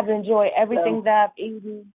 But I've enjoyed everything that I've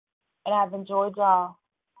eaten, and I've enjoyed y'all.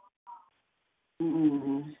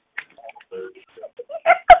 Mm-hmm.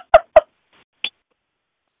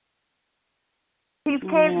 Peace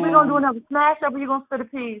cake, we're going to do another smash up, or you going to spit a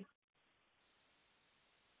piece?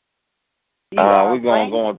 We're going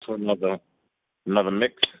to go into another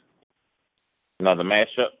mix, another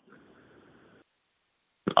mashup.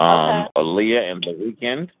 Aaliyah and The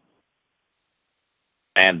Weeknd.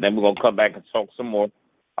 And then we're going to come back and talk some more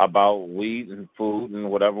about weed and food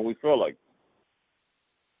and whatever we feel like.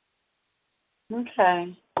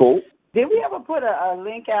 Okay. Cool. Did we ever put a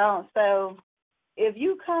link out? So if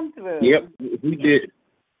you come through. Yep, we did.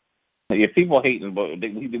 Yeah, people hating, but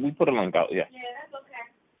we put a link out. Yeah.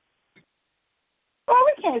 Well,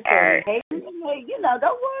 we can't say All right. hate. You know,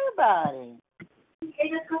 don't worry about it.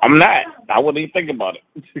 I'm not. I wouldn't even think about it.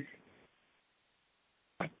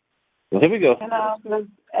 Well, here we go. You know, 'cause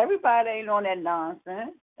everybody ain't on that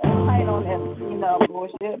nonsense. Everybody ain't on that,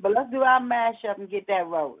 bullshit. But let's do our mashup and get that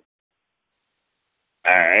rolling.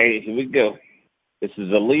 All right, here we go. This is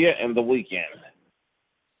Aaliyah and The Weeknd.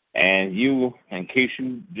 And you, in case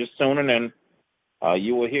you just tuning in,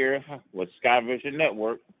 you were here with Sky Vision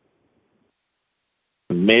Network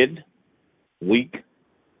Midweek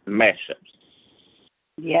Mashups.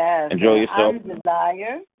 Yes. Enjoy yourself. I'm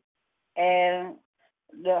Desire, and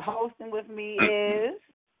the hosting with me is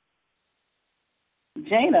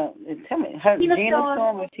Gina. Tell me, Gina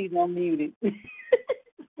Storm, when she's unmuted.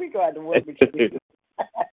 We got to work with you.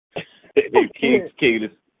 Keys,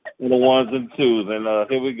 the ones and twos, and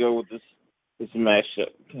here we go with this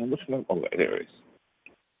mashup. Which one? Oh, right, there it is.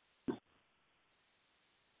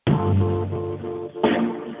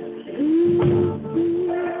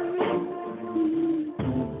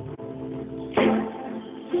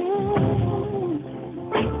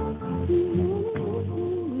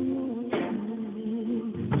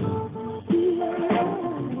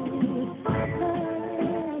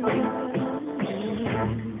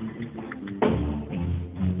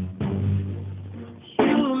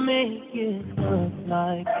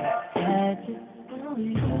 Like magic.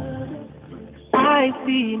 I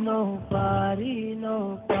see nobody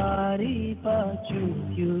but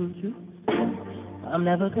you. I'm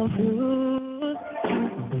never confused.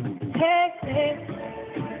 Hey,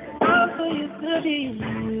 I'm so used to being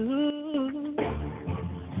you.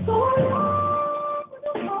 So long with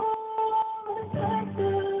the whole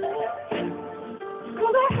factor.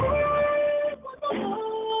 'Cause I hate with the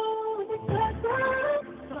whole factor.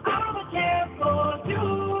 So I'ma care for you.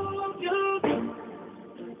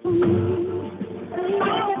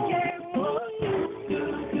 I'ma care for you.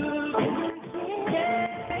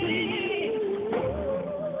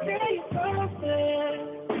 Yeah, you're perfect.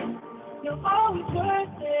 You're always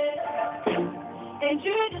worth it. And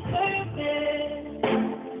you deserve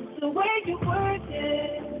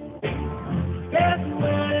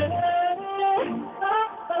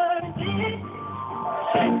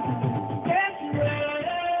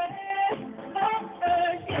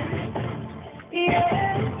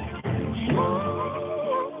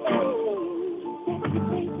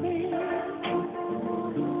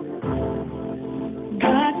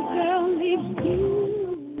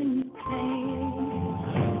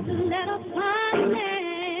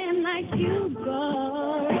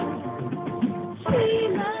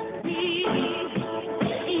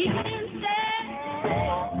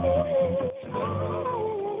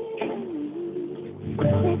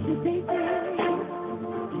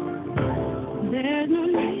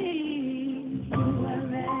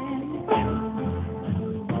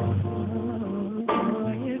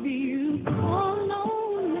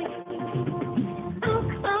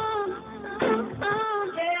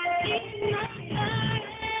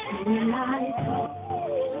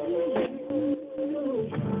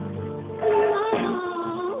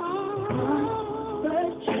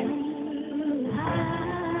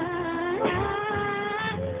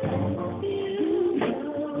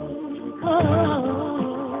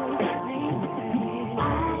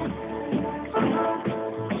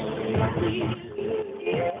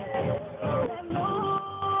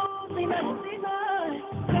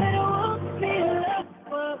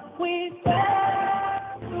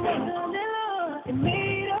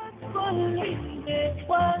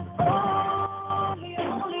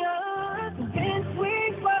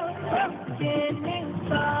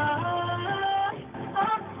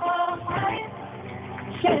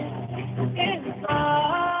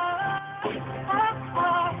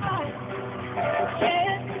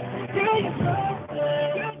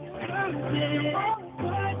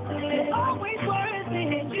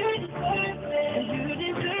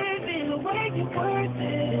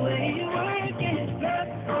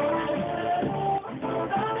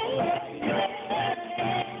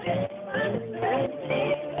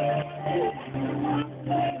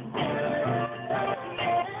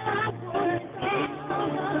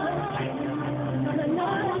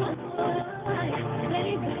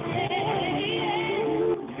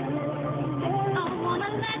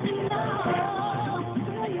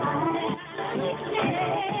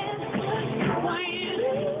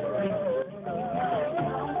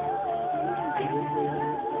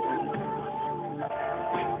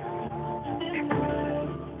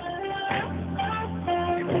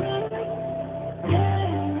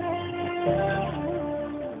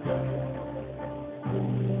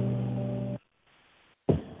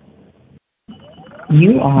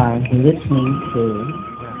You are listening to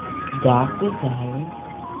Dr. Dollar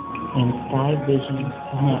and Sky Vision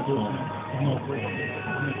Network.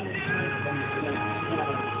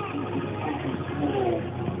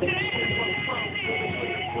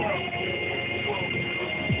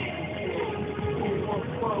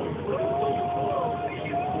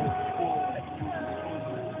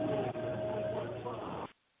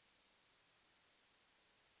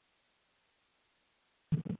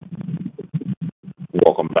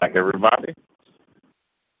 Welcome back, everybody.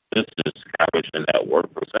 This is Sky Vision Network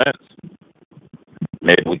presents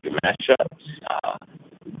Midweek Mashups.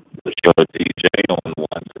 The show DJ on the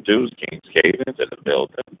ones and twos, King's Cavens in the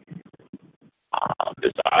building.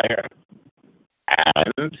 Desire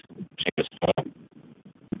and James Storm.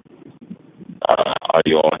 Are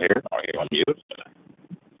you all here? Are you on mute?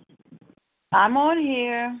 I'm on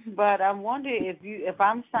here, but I'm wondering if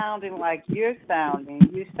I'm sounding like you're sounding.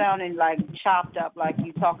 You're sounding like chopped up, like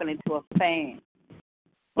you're talking into a fan.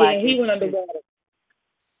 Like he went underwater.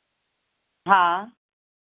 Huh?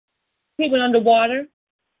 He went underwater?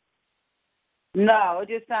 No, it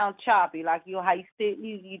just sounds choppy. Like how you sit,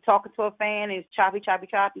 you talking to a fan, it's choppy, choppy,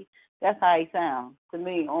 choppy. That's how he sounds to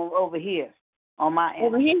me over here on my end.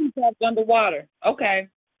 Over here he talks underwater. Okay.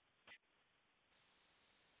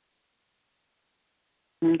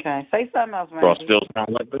 Okay. Say something else, Do I Randy. still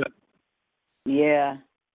sound like that? Yeah.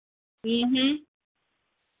 Mhm.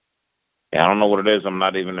 Yeah, I don't know what it is. I'm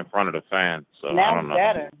not even in front of the fan, so I Now don't know.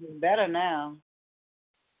 better. It's better now.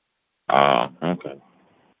 Okay.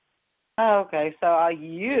 Oh, okay. So are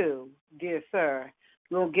you, dear sir,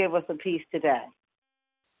 will give us a piece today?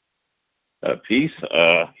 A piece?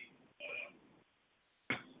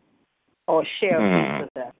 Or share a piece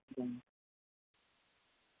with us?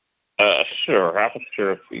 Sure. I will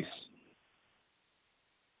share a piece.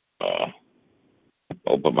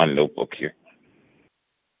 Open my notebook here.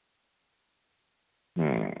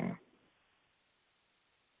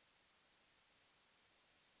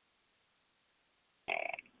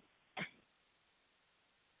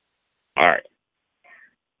 All right.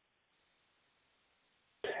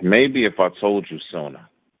 Maybe if I told you sooner,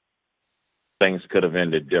 things could have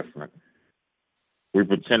ended different. We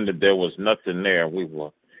pretended there was nothing there. We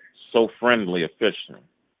were so friendly, efficient.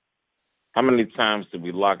 How many times did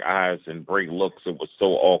we lock eyes and break looks? It was so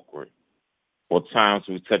awkward. Or times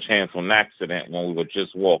we touched hands on accident when we were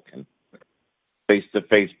just walking.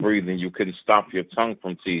 Face-to-face breathing, you couldn't stop your tongue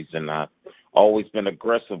from teasing. I've always been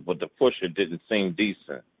aggressive, but the pusher didn't seem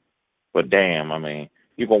decent. But damn, I mean,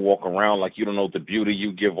 you going to walk around like you don't know the beauty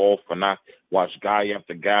you give off, and I watch guy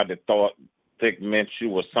after guy that thought thick meant you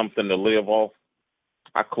was something to live off.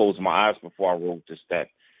 I closed my eyes before I wrote this, that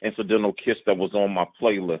incidental kiss that was on my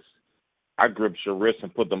playlist. I gripped your wrist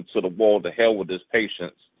and put them to the wall. To hell with this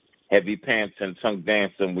patience. Heavy pants and tongue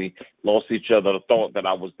dancing. We lost each other. The thought that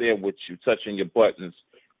I was there with you, touching your buttons,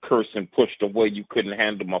 cursing, pushed away. You couldn't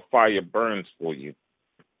handle my fire burns for you.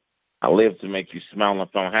 I lived to make you smile and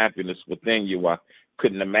found happiness within you. I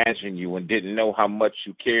couldn't imagine you and didn't know how much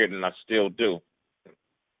you cared, and I still do.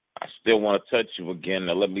 I still want to touch you again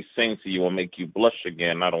and let me sing to you and make you blush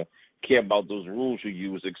again. I don't care about those rules you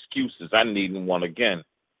use, excuses. I need one again.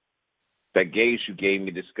 That gaze you gave me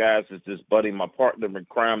disguised as this buddy, my partner in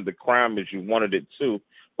crime. The crime is you wanted it too,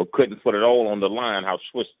 but couldn't put it all on the line. How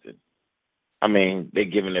twisted. I mean, they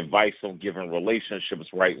giving advice on giving relationships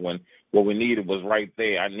right when what we needed was right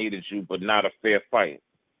there. I needed you, but not a fair fight.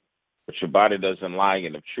 But your body doesn't lie,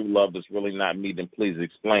 and if true love is really not me, then please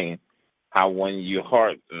explain how when you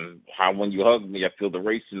hug me, I feel the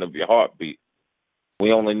racing of your heartbeat.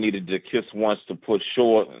 We only needed to kiss once to put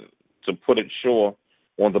it sure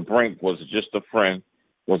on the brink. Was just a friend.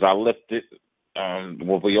 Was I lifted?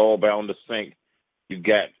 Were we all bound to sink? You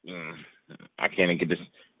got, I can't even get this.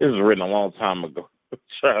 This was written a long time ago.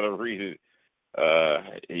 Try to read it.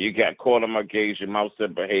 You got caught in my gaze. Your mouth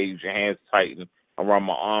said behave. Your hands tightened around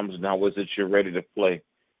my arms. Now is it you're ready to play?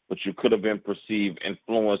 But you could have been perceived,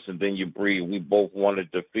 influenced, and then you breathe. We both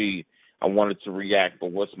wanted to feed. I wanted to react,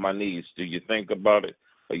 but what's my needs? Do you think about it?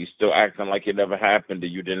 Are you still acting like it never happened? Do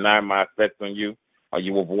you deny my effect on you? Are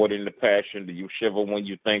you avoiding the passion? Do you shiver when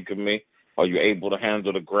you think of me? Are you able to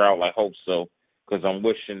handle the growl? I hope so, because I'm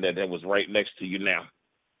wishing that it was right next to you now.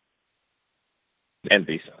 And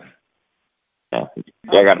decent.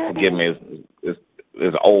 Y'all got to forgive me.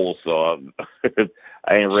 It's old, so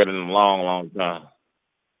I ain't read it in a long, long time.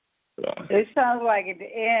 So. It sounds like at the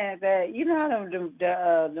end that you know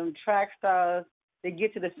how them track stars, they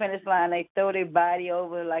get to the finish line, they throw their body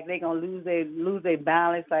over like they gonna lose their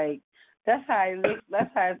balance. Like that's how it looks. That's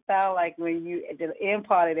how it sounds like when you at the end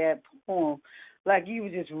part of that poem. like you were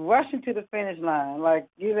just rushing to the finish line, like,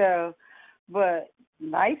 but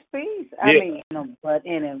nice piece. I mean, but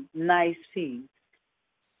in a nice piece.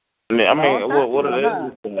 I mean, what it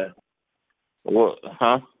is? What?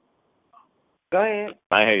 Huh? Go ahead.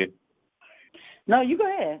 I hear you. No, you go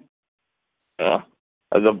ahead. Yeah.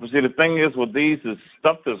 See, the thing is with these is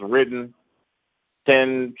stuff that's written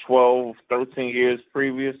 10, 12, 13 years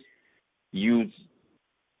previous. You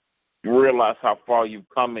realize how far you've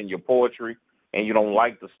come in your poetry, and you don't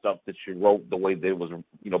like the stuff that you wrote the way that it was,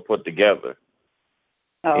 put together.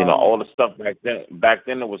 All the stuff back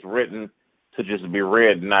then it was written to just be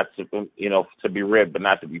read, not to, to be read, but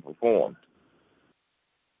not to be performed.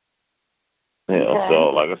 So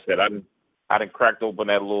like I said, I done cracked open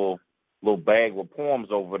that little bag with poems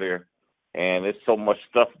over there, and there's so much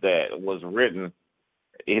stuff that was written,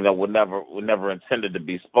 was never intended to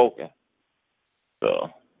be spoken. So.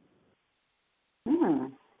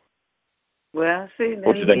 Well, see,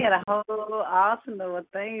 then you had a whole arsenal of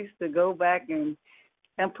things to go back and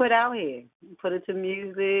put out here, put it to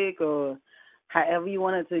music or however you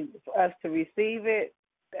wanted us to receive it.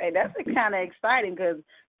 Hey, that's kind of exciting because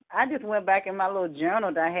I just went back in my little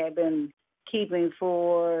journal that I had been keeping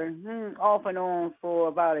for off and on for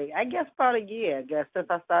about a year, since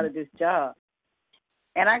I started this job.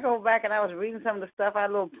 And I go back and I was reading some of the stuff,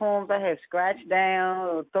 little poems I had scratched down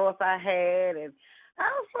or thoughts I had, and I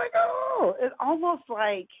was like, oh, it's almost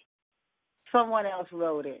like someone else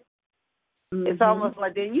wrote it. Mm-hmm. It's almost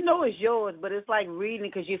like it's yours, but it's like reading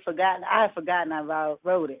it because you've forgotten. I had forgotten I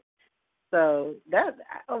wrote it. So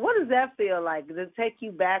what does that feel like? Does it take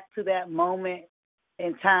you back to that moment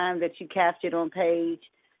in time that you captured on page?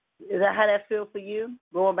 Is that how that feels for you,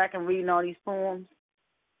 going back and reading all these poems?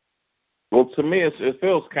 Well, to me, it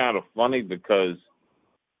feels kind of funny because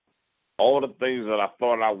all the things that I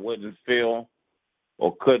thought I wouldn't feel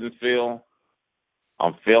or couldn't feel,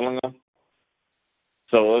 I'm feeling them.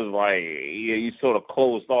 So it's like, you sort of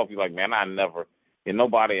closed off. You're like, man,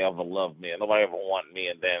 nobody ever loved me, and nobody ever wanted me,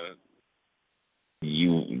 and then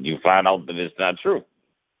you find out that it's not true.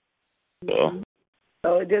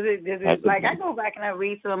 So does it like I go back and I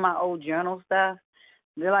read some of my old journal stuff.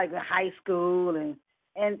 They're like high school and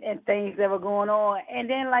things that were going on. And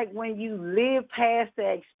then like when you live past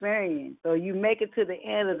the experience or you make it to the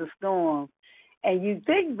end of the storm and you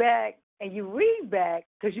think back and you read back,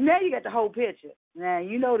 because now you got the whole picture. Now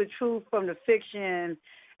you know the truth from the fiction,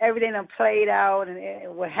 everything that played out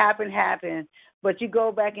and what happened. But you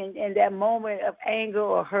go back and that moment of anger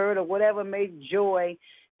or hurt or whatever made joy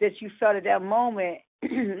that you felt at that moment,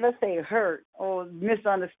 let's say hurt or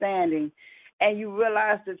misunderstanding, and you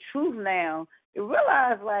realize the truth now, you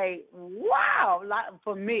realize like, wow,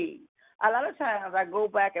 for me, a lot of times I go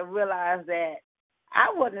back and realize that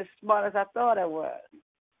I wasn't as smart as I thought I was.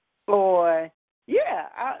 Or,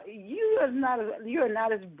 you're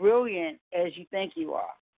not as brilliant as you think you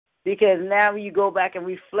are. Because now when you go back and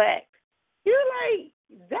reflect, you're like,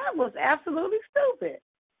 that was absolutely stupid.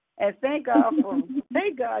 And thank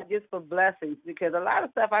God just for blessings, because a lot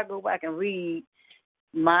of stuff I go back and read,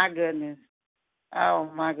 my goodness. Oh,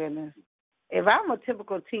 my goodness. If I'm a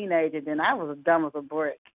typical teenager, then I was as dumb as a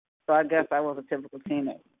brick. So I guess I was a typical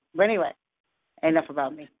teenager. But anyway, enough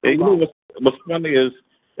about me. You know what's funny is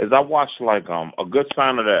I watch like a good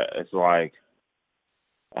sign of that. It's like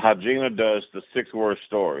how Gina does the 6-word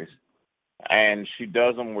stories, and she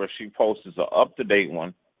does them where she posts an up-to-date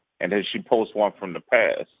one, and then she posts one from the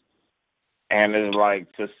past. And it's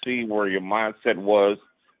like to see where your mindset was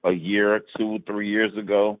a year, 2, 3 years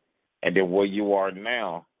ago, and then where you are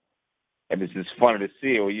now. And it's just funny to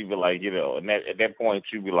see it where you be like, and at that point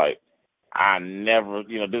you be like, I never,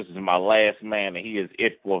 this is my last man, and he is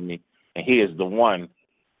it for me, and he is the one.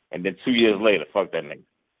 And then 2 years later, fuck that nigga.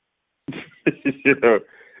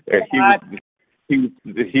 And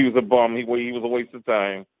he was a bum. He was a waste of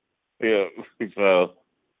time. Yeah. So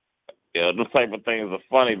those type of things are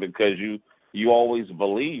funny because you always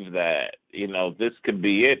believe that this could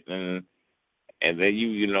be it, and then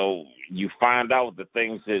you find out the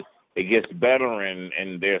things that it gets better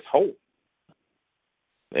and there's hope.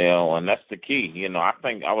 And that's the key. I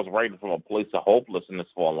think I was writing from a place of hopelessness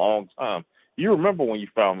for a long time. You remember when you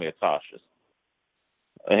found me at Tasha's?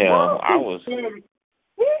 I was. You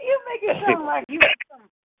make it sound like you were some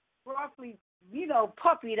roughly,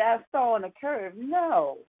 puppy that I saw on the curb.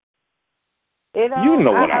 No. You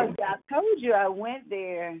know what I told you I went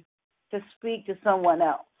there to speak to someone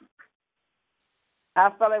else. I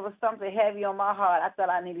felt it was something heavy on my heart. I thought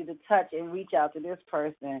I needed to touch and reach out to this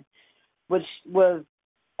person, which was,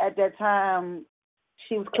 at that time,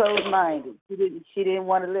 she was closed-minded. She didn't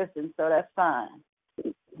want to listen, so that's fine.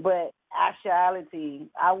 But actuality,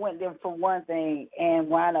 I went there for one thing and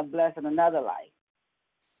wound up blessing another life.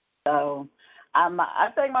 So I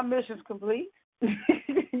think my mission's complete.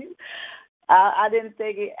 I didn't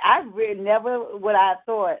think it. I really never would I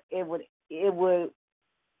thought it would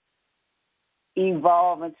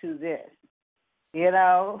evolve into this. You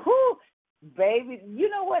know, baby, you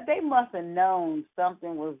know what? They must have known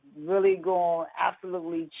something was really going to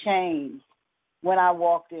absolutely change when I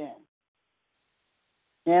walked in.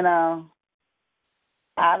 You know,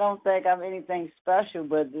 I don't think I'm anything special,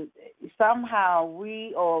 but somehow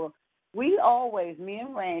we always, me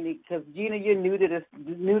and Randy, because Gina, you're new to this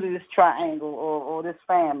triangle or this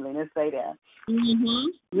family. Let's say that. Mm-hmm.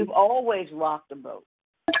 We've always rocked the boat.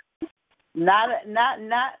 Not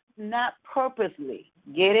purposely.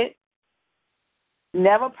 Get it?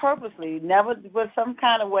 Never purposely. Never, but some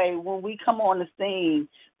kind of way. When we come on the scene,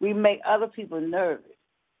 we make other people nervous.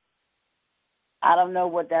 I don't know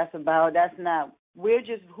what that's about. That's not. We're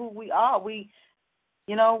just who we are. We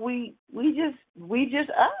just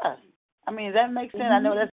us. I mean, that makes sense. I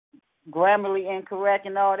know that's grammarly incorrect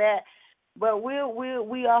and all that, but we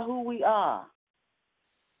are who we are.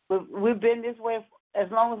 We've been this way as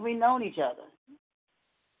long as we've known each other.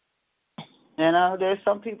 You know, there's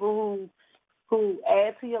some people who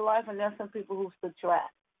add to your life, and there's some people who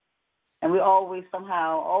subtract. And we always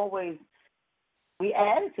we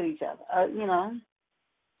added to each other. You know,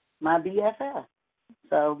 my BFF.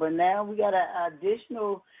 So, but now we got an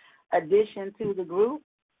additional addition to the group,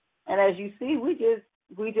 and as you see, we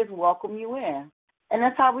just welcome you in, and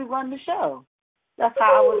that's how we run the show. That's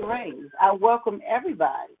how I was raised. I welcome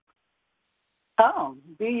everybody. Come,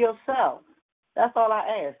 be yourself. That's all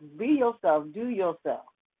I ask. Be yourself. Do yourself.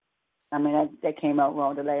 I mean, that came out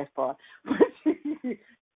wrong, the last part. Be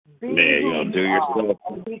who you are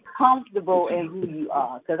and be comfortable in who you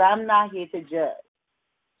are, because I'm not here to judge.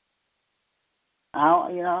 I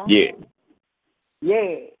don't, you know?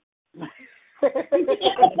 Yeah.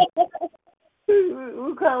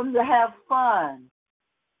 Who comes to have fun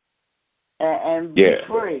and be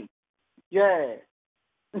free. Yeah.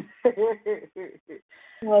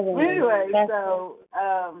 Anyway, so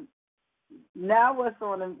now what's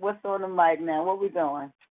on the mic now? What we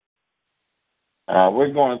doing?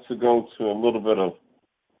 We're going to go to a little bit of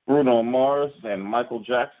Bruno Mars and Michael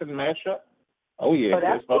Jackson mashup. Oh yeah,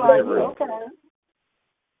 that's right. Okay.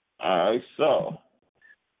 All right, so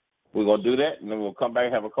we're gonna do that, and then we'll come back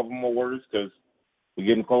and have a couple more words because we're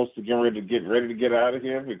getting close to getting ready to get out of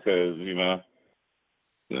here because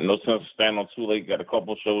no sense staying on too late. Got a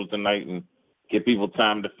couple shows tonight and give people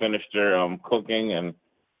time to finish their cooking and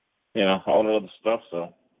all the other stuff.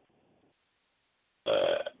 So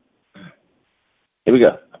here we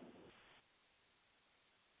go.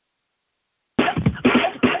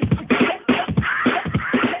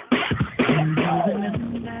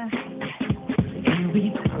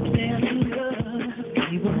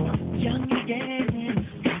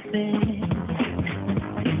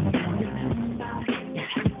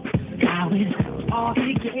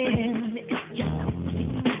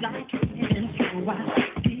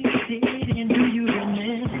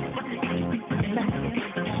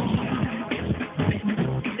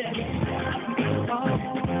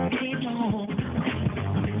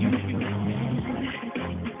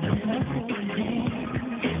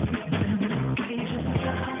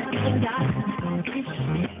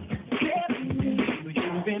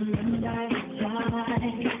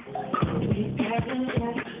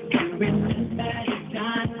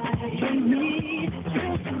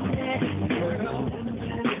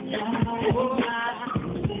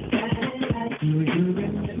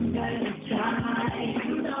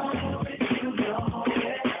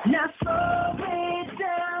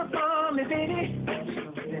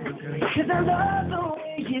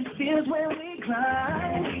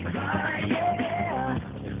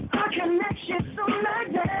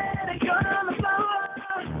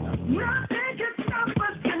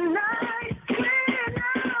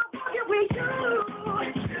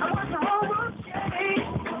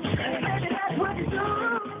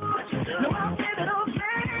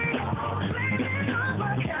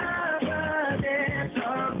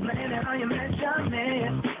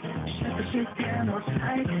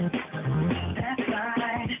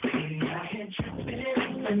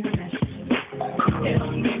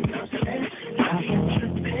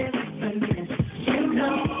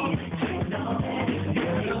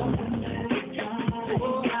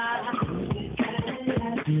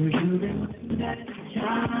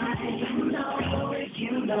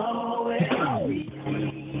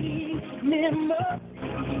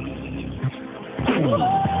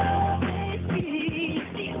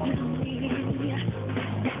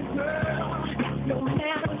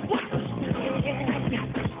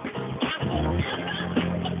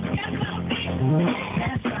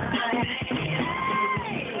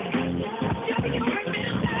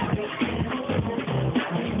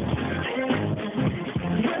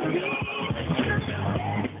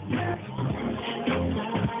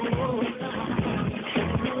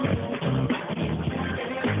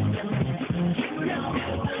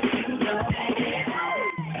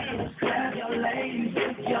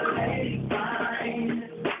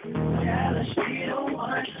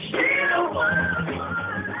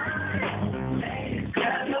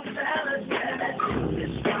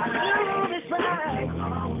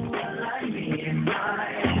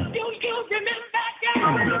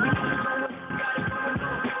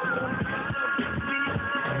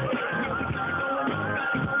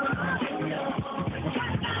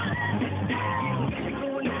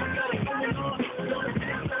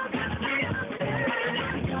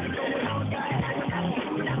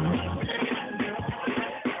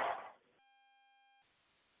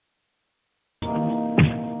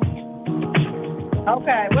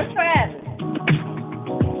 Okay, what's Travis?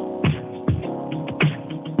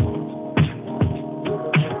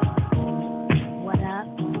 What up?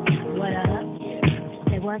 What up?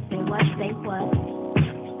 Say what? Say what? Say what?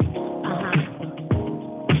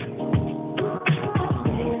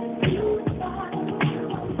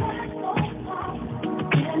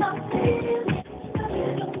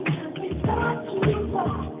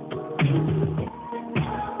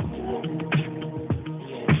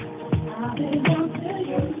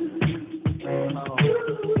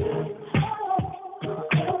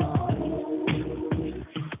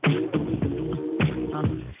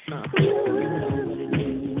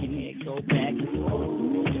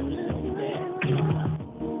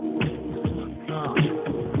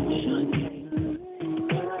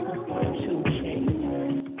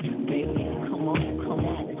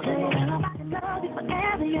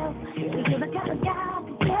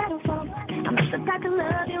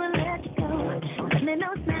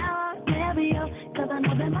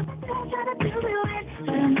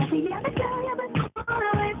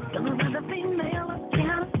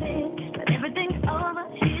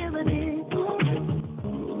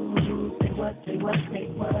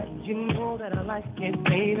 You know that I like it,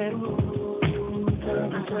 baby.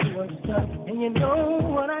 What's up? And you know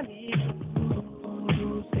what I need.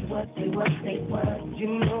 Say what, say what, say what. You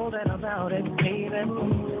know that I'm about it, baby.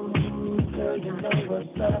 Girl, you know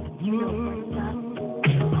what's up. You know what's up.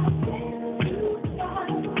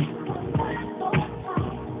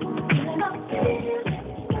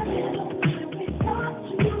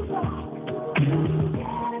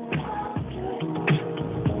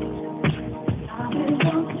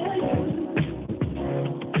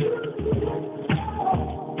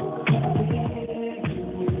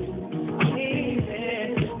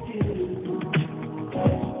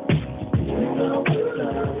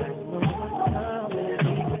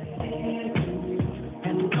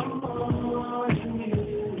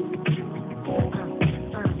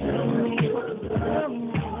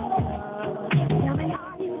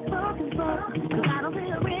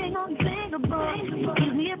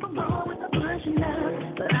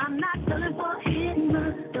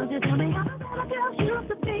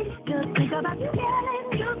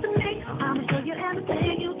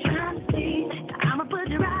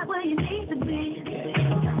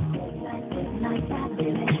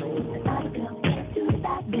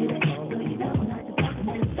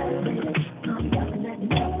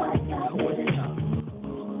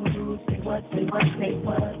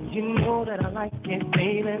 You know that I like it,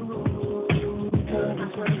 baby. Girl, you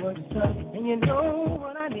know what's up, and you know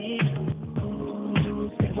what I need.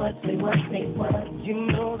 Say what, say what, say what. You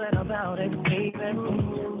know that I'm about it, baby.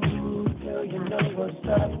 Girl, you know what's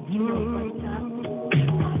up. You know what's up.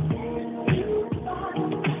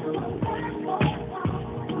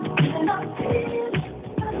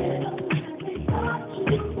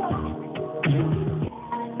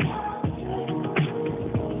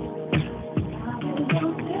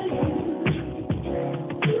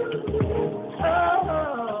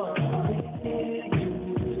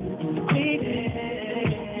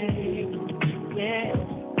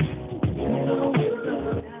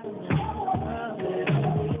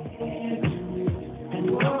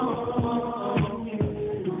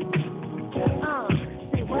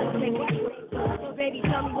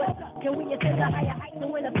 Can we ascend to higher heights and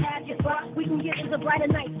when the path is blocked, we can get into brighter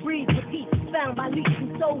nights, breathe with peace, found by leaps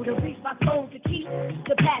and soul to reach my soul to keep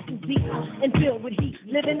the passions deep and filled with heat.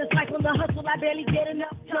 Living the cycle of the hustle, I barely get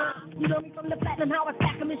enough time. You know me from the platinum, how I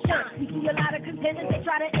stack 'em and shine. You see a lot of contenders, they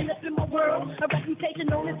try to end up in my world. A reputation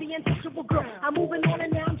known as the untouchable girl. I'm moving on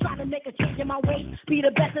and now I'm trying to make a change in my ways. Be the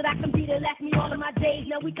best that I can be to last me all of my days.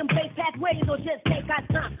 Now we can face pathways or just take our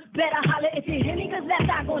time. Better holler if you hear me, cause that's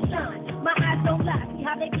how I gon' shine. My eyes don't lie, see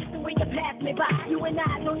how they glisten when you pass me by. You and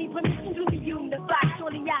I don't need permission to be unified.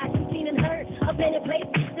 Surely I've seen and heard of many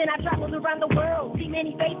places. Then I traveled around the world, see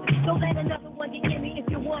many faces. Don't let another one get in me if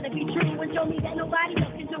you wanna be true. And show me that nobody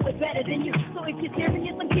else can do it better than you. So if you're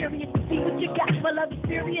serious, I'm curious to see what you got. My love is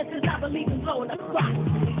serious, cause I believe in blowing the spot.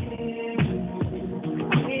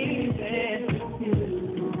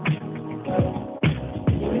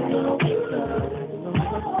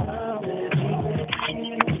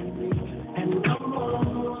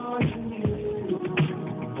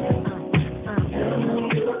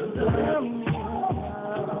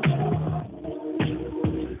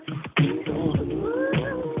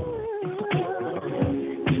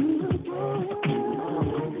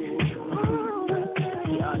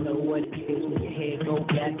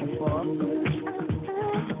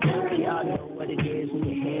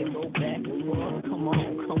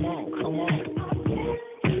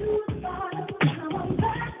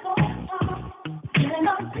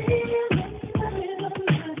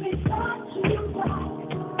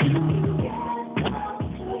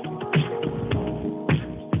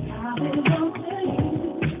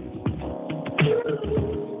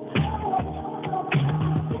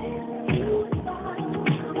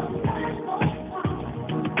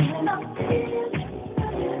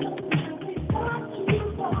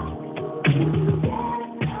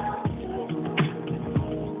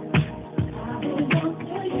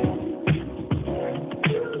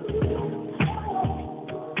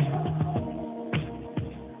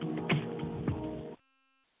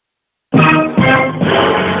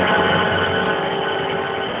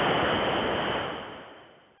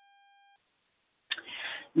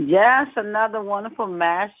 Yes, another wonderful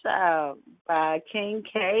mashup by King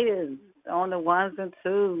Cadence on the ones and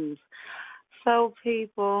twos. So,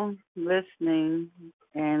 people listening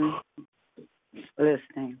and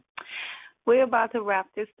listening, we're about to wrap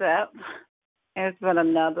this up. It's been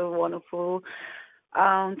another wonderful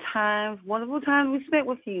time we spent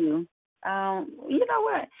with you. You know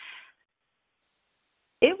what?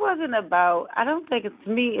 It wasn't about. I don't think it's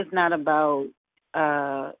to me. It's not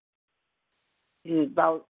uh,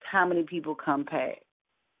 about how many people come past.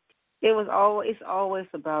 It's always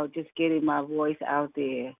about just getting my voice out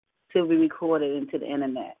there to be recorded into the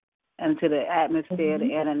internet, into the atmosphere, the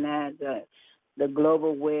internet, the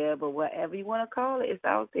global web, or whatever you want to call it. It's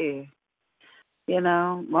out there. You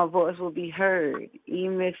know, my voice will be heard,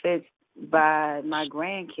 even if it's by my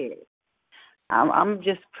grandkids. I'm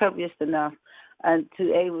just privileged enough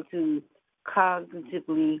to able to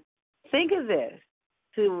cognitively think of this,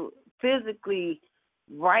 to physically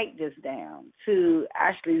write this down, to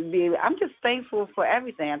actually be able. I'm just thankful for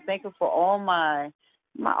everything. I'm thankful for all my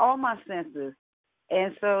senses,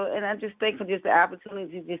 and I'm just thankful just the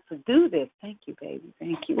opportunity just to do this. Thank you, baby.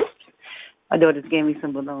 Thank you. My daughter just gave me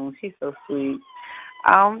some balloons. She's so sweet.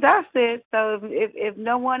 That's it. So if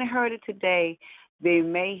no one heard it today, they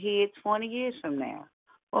may hear it 20 years from now,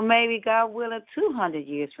 or maybe God willing 200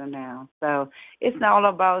 years from now. So it's not all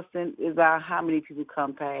about how many people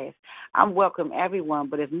come past. I'm welcome everyone,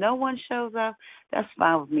 but if no one shows up, that's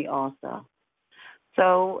fine with me also.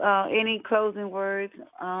 So any closing words?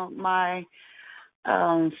 My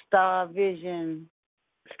Sky Vision,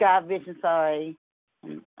 sorry.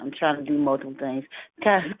 I'm trying to do multiple things.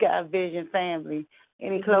 Sky Vision family.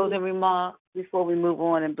 Any closing remarks before we move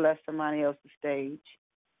on and bless somebody else's stage?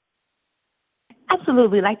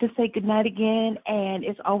 Absolutely. Like to say goodnight again, and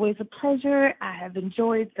it's always a pleasure. I have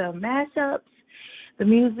enjoyed the mashups. The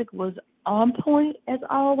music was on point as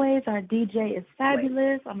always. Our DJ is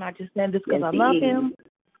fabulous. I'm not just saying this because I love him.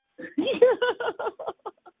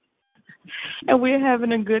 And we're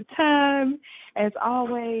having a good time. As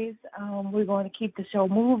always, we're going to keep the show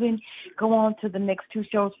moving, go on to the next two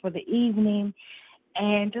shows for the evening,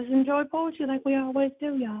 and just enjoy poetry like we always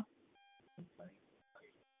do, y'all.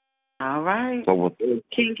 All right. So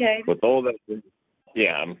King K. With all that,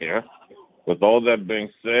 yeah, I'm here. With all that being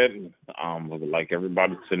said, I would like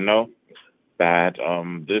everybody to know that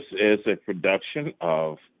this is a production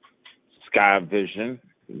of Sky Vision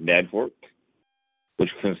Network, which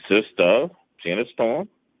consists of Gina Storm,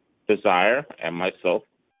 Desire, and myself,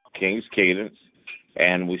 King's Cadence.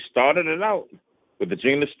 And we started it out with the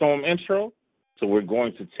Gina Storm intro, so we're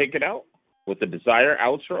going to take it out with the Desire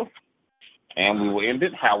outro. And we will end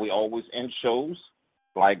it how we always end shows,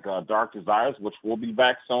 like Dark Desires, which will be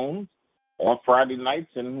back soon on Friday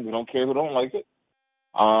nights, and we don't care who don't like it.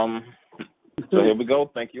 So here we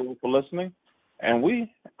go. Thank you all for listening, and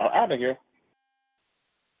we are out of here.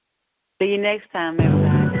 See you next time, everybody.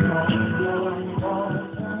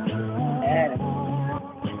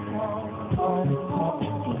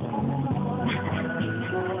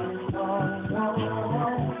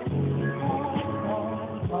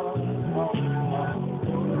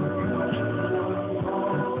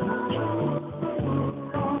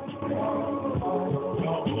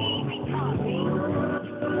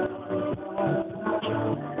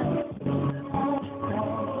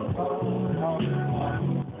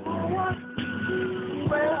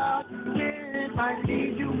 I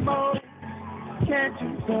need you more. Can't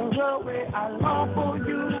you tell the way I long for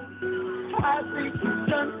you? I think the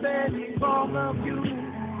sunset is all of you.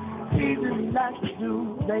 Seasons like you do,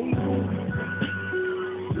 baby.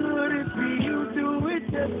 Could it be you do it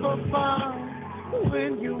just for fun?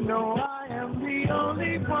 When you know I am the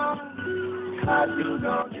only one. 'Cause you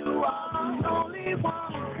know you are the only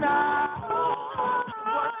one now.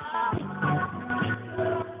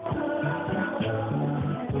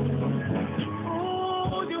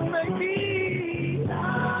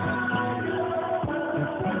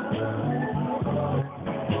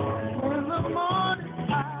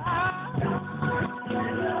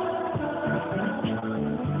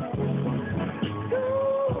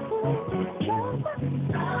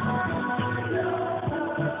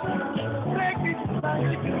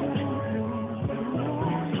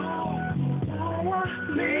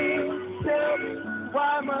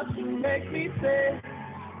 Why must you make me say,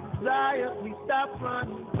 desire, we stop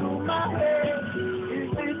running? my head. Is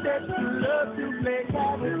it that you love to play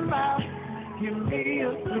cat and mouse? Give me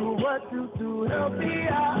a clue what to do, help me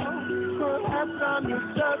out. Perhaps I'm your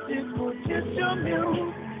subject for just your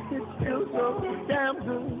muse. It feels so damn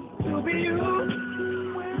good to be you.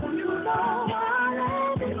 When you know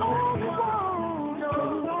I'm the only one,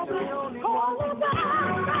 you're the only one.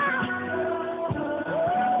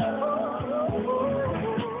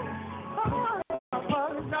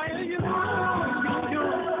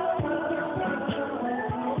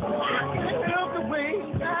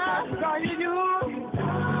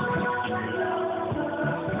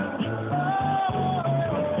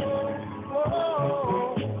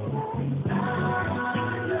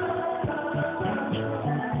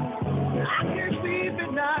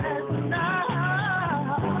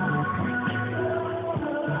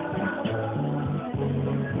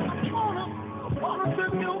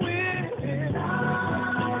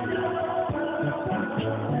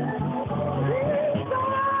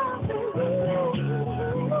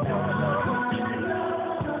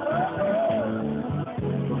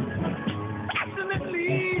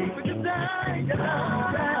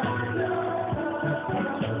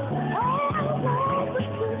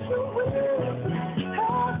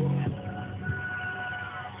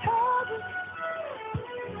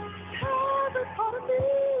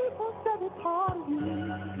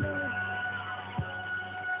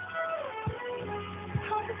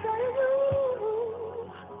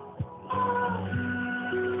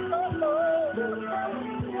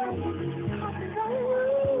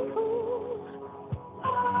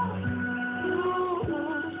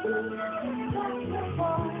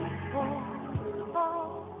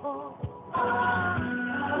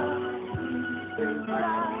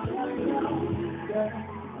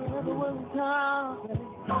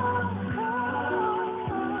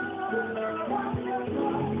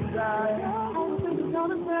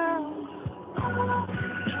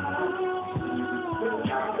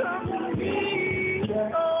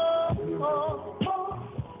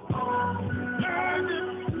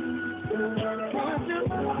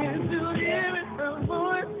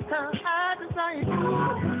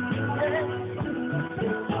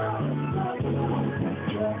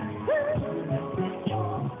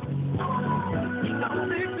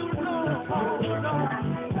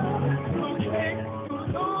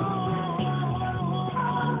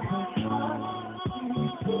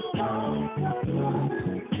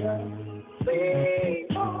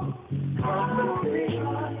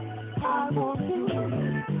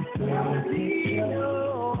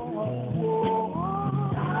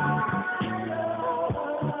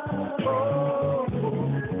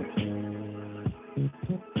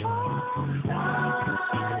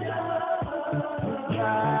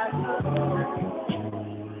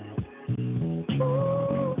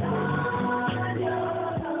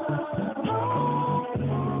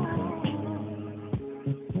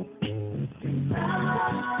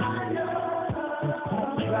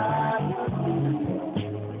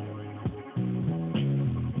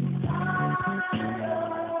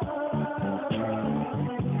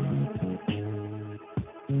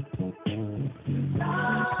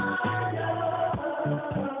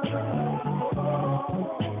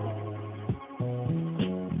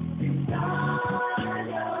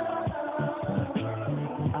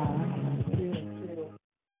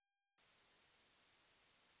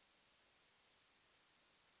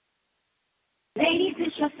 Ladies,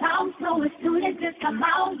 it's your song, so as soon as this come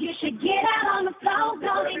out, you should get out on the floor,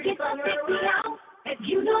 go and get some 50 out. If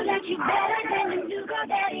you know that you better than the new girl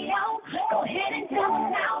daddy out, go ahead and tell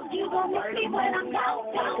him now, you gon' miss me when I'm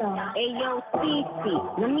gone. Ayo,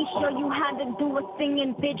 Cece, let me show you how to do a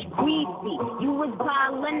singing bitch greasy. You was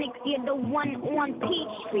by Lennox, you're the one on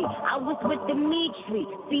Peachtree. I was with Dimitri,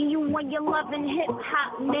 see you when you're loving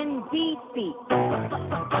hip-hop men DC.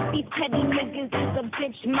 These petty niggas is a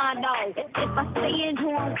bitch motto. If I say it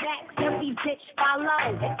on back, every bitch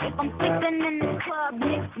follow. If I'm sleeping in the club,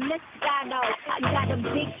 Miss Scotto. I got a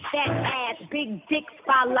big fat ass, big dicks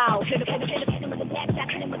follow. Hit him with the back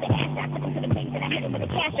shot, hit him with the ass shot, took him to the base, and I hit him with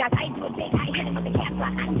the cash shot. I do it big, I hit him with the cap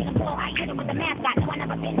shot, I get him low, I hit him with the mascot. No, I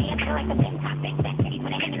never been there, feel like a big top, big fat titty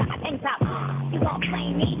when I hit it on my tank top. You gon' play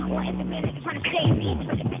me, or is it really trying to shade me?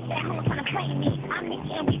 But the bitch at home trying to play me. I'm the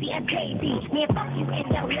MVP and baby, man, fuck you and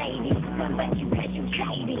your lady. Couldn't let you cause you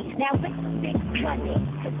shady. Now it's a big money,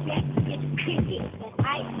 cause that bitch piggy.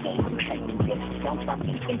 I gave you cause the bitch don't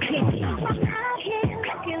fucking continue. I'm out here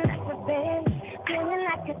looking like a bitch, feeling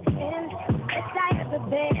like a 10. Best I ever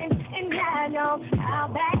been, and I know how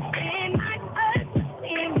bad it might hurt to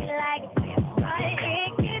see me like this, but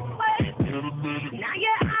it gets worse. Now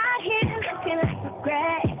you're out here looking like a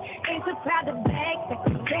grad, ain't so proud to beg,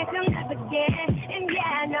 second And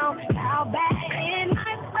yeah, I know how bad it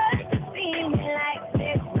might hurt to see me like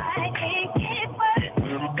this, but it can't work.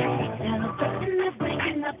 Now the person is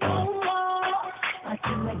breaking up the wall. I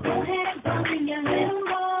feel like go ahead and tell me a little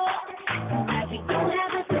more. Like we gon'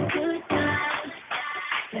 have us a good time.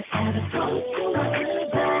 Let's have a toast to a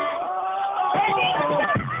good time. Baby,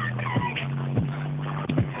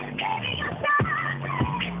 I'm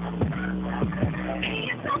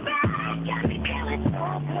so bad, got me feeling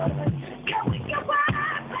so good. So we can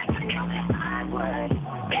ride like I know that I would.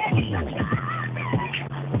 Baby, I'm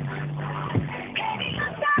Baby,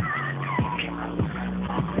 I'm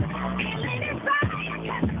feeling it right, I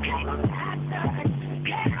got the table mastered.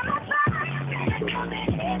 Get on my fire, I know that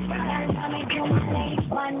it's right. Let me do my thing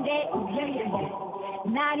one day,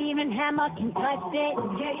 Not even hammer can touch it,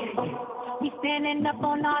 We standing up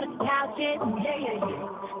on all the couches,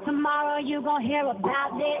 Tomorrow you gon' hear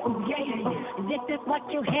about it, This is what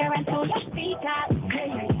you hearing through your speakers,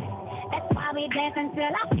 That's why we dance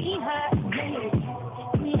until I see her,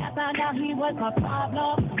 I found out he was my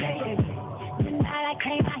problem, Tonight I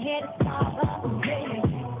came out here to solve her,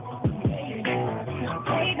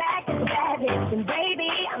 Payback is savage, and baby,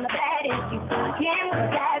 I'm the baddest. You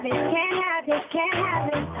can't have it, can't have it, can't have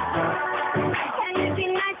it. Can you be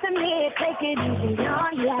nice to me, take it easy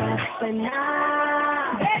on ya, but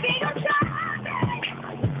nah. Baby, I'm sorry.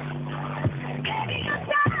 Baby, I'm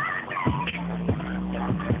sorry.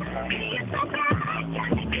 You're so bad, got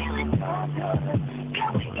me feeling so good.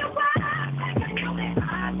 So we can ride like I know that I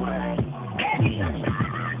would. Baby, I'm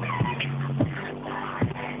sorry.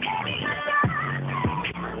 Baby, I'm sorry.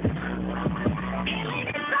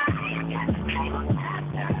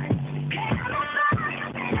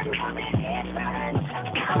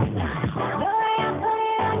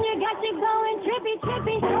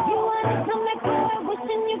 Trippy, you wanna come back forward,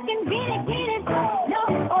 wishing you can beat it. No,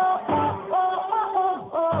 oh, oh, oh, oh, oh,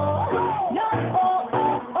 oh. No, oh,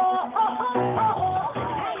 oh, oh, oh, oh, oh.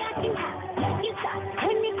 I got you, make you stop.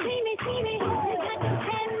 When you see me, you got your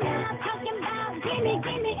hand now, talking about gimme.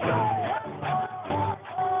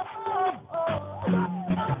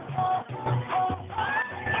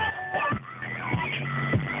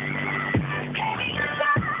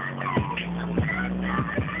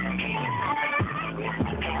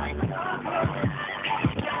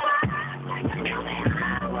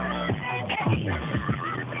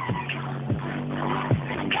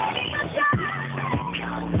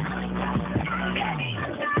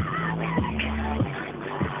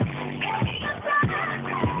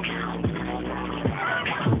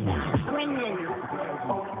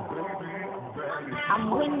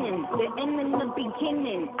 I'm winning, the end and the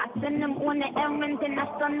beginning. I send them on the errands and I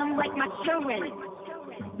stun them like my children.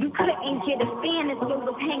 You couldn't get a fan if it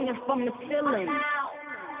was hanging from the ceiling.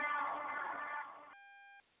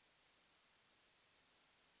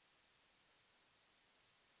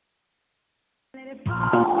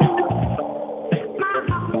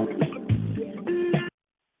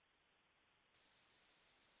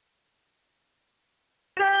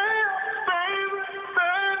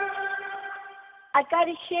 I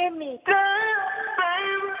gotta share me. Damn.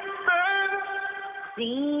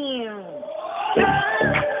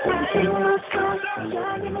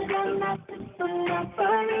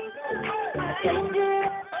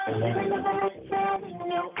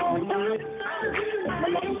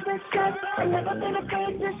 I'm never gonna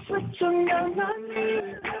break this switch, you know me.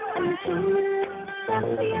 I'm assuming I'm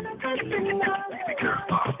being a person now.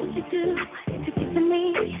 What you do to get to me?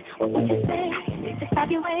 What would you say to stop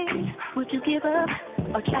your ways? Would you give up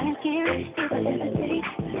or try again? If I hesitate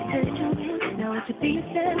to let you in, know what to be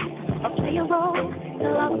yourself or play a role. The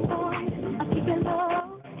love song, I'll keep it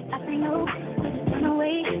low. I say no, would you turn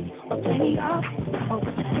away or play me off? Or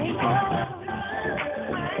would you say oh?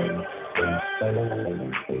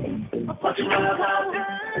 What you wanna go?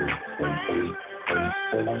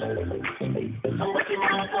 What you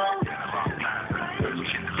wanna go?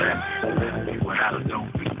 Without a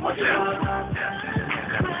dope beat. What you wanna go?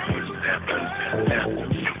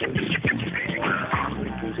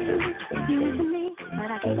 You to me,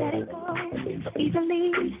 but I can't let it go so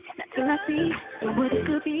easily. Not till I see what it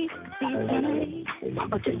could be. See eternity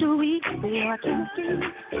or just a week. Where I can't see.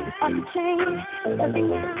 It's hard to change.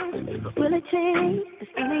 Nothing else. Will it change? This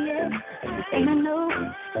ain't a yes. This ain't a no.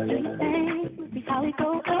 Do your thing. See how it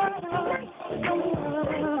goes.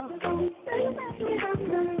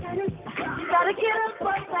 You gotta get up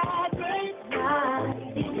what's happening now.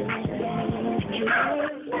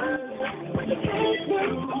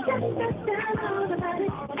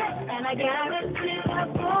 And I guarantee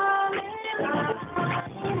I'm falling.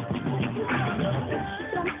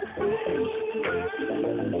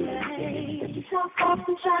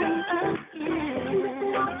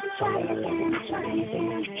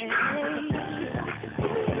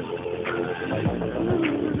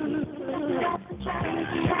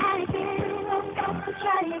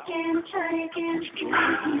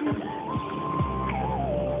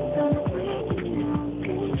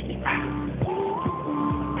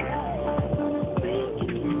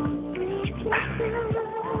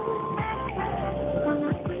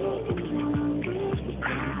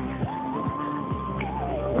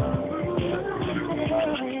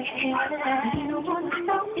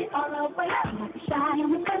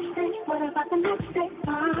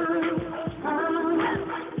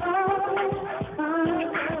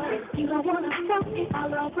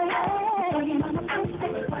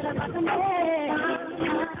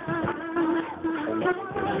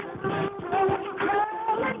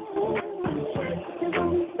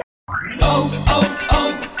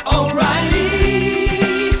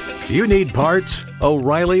 O'Reilly. You need parts?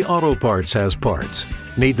 O'Reilly Auto Parts has parts.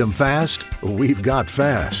 Need them fast? We've got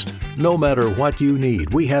fast. No matter what you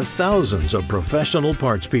need, we have thousands of professional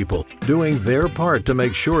parts people doing their part to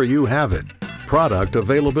make sure you have it. Product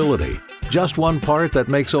availability. Just one part that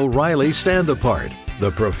makes O'Reilly stand apart.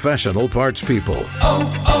 The professional parts people.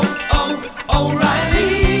 Oh, oh, oh,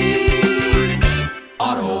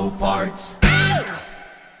 O'Reilly Auto Parts.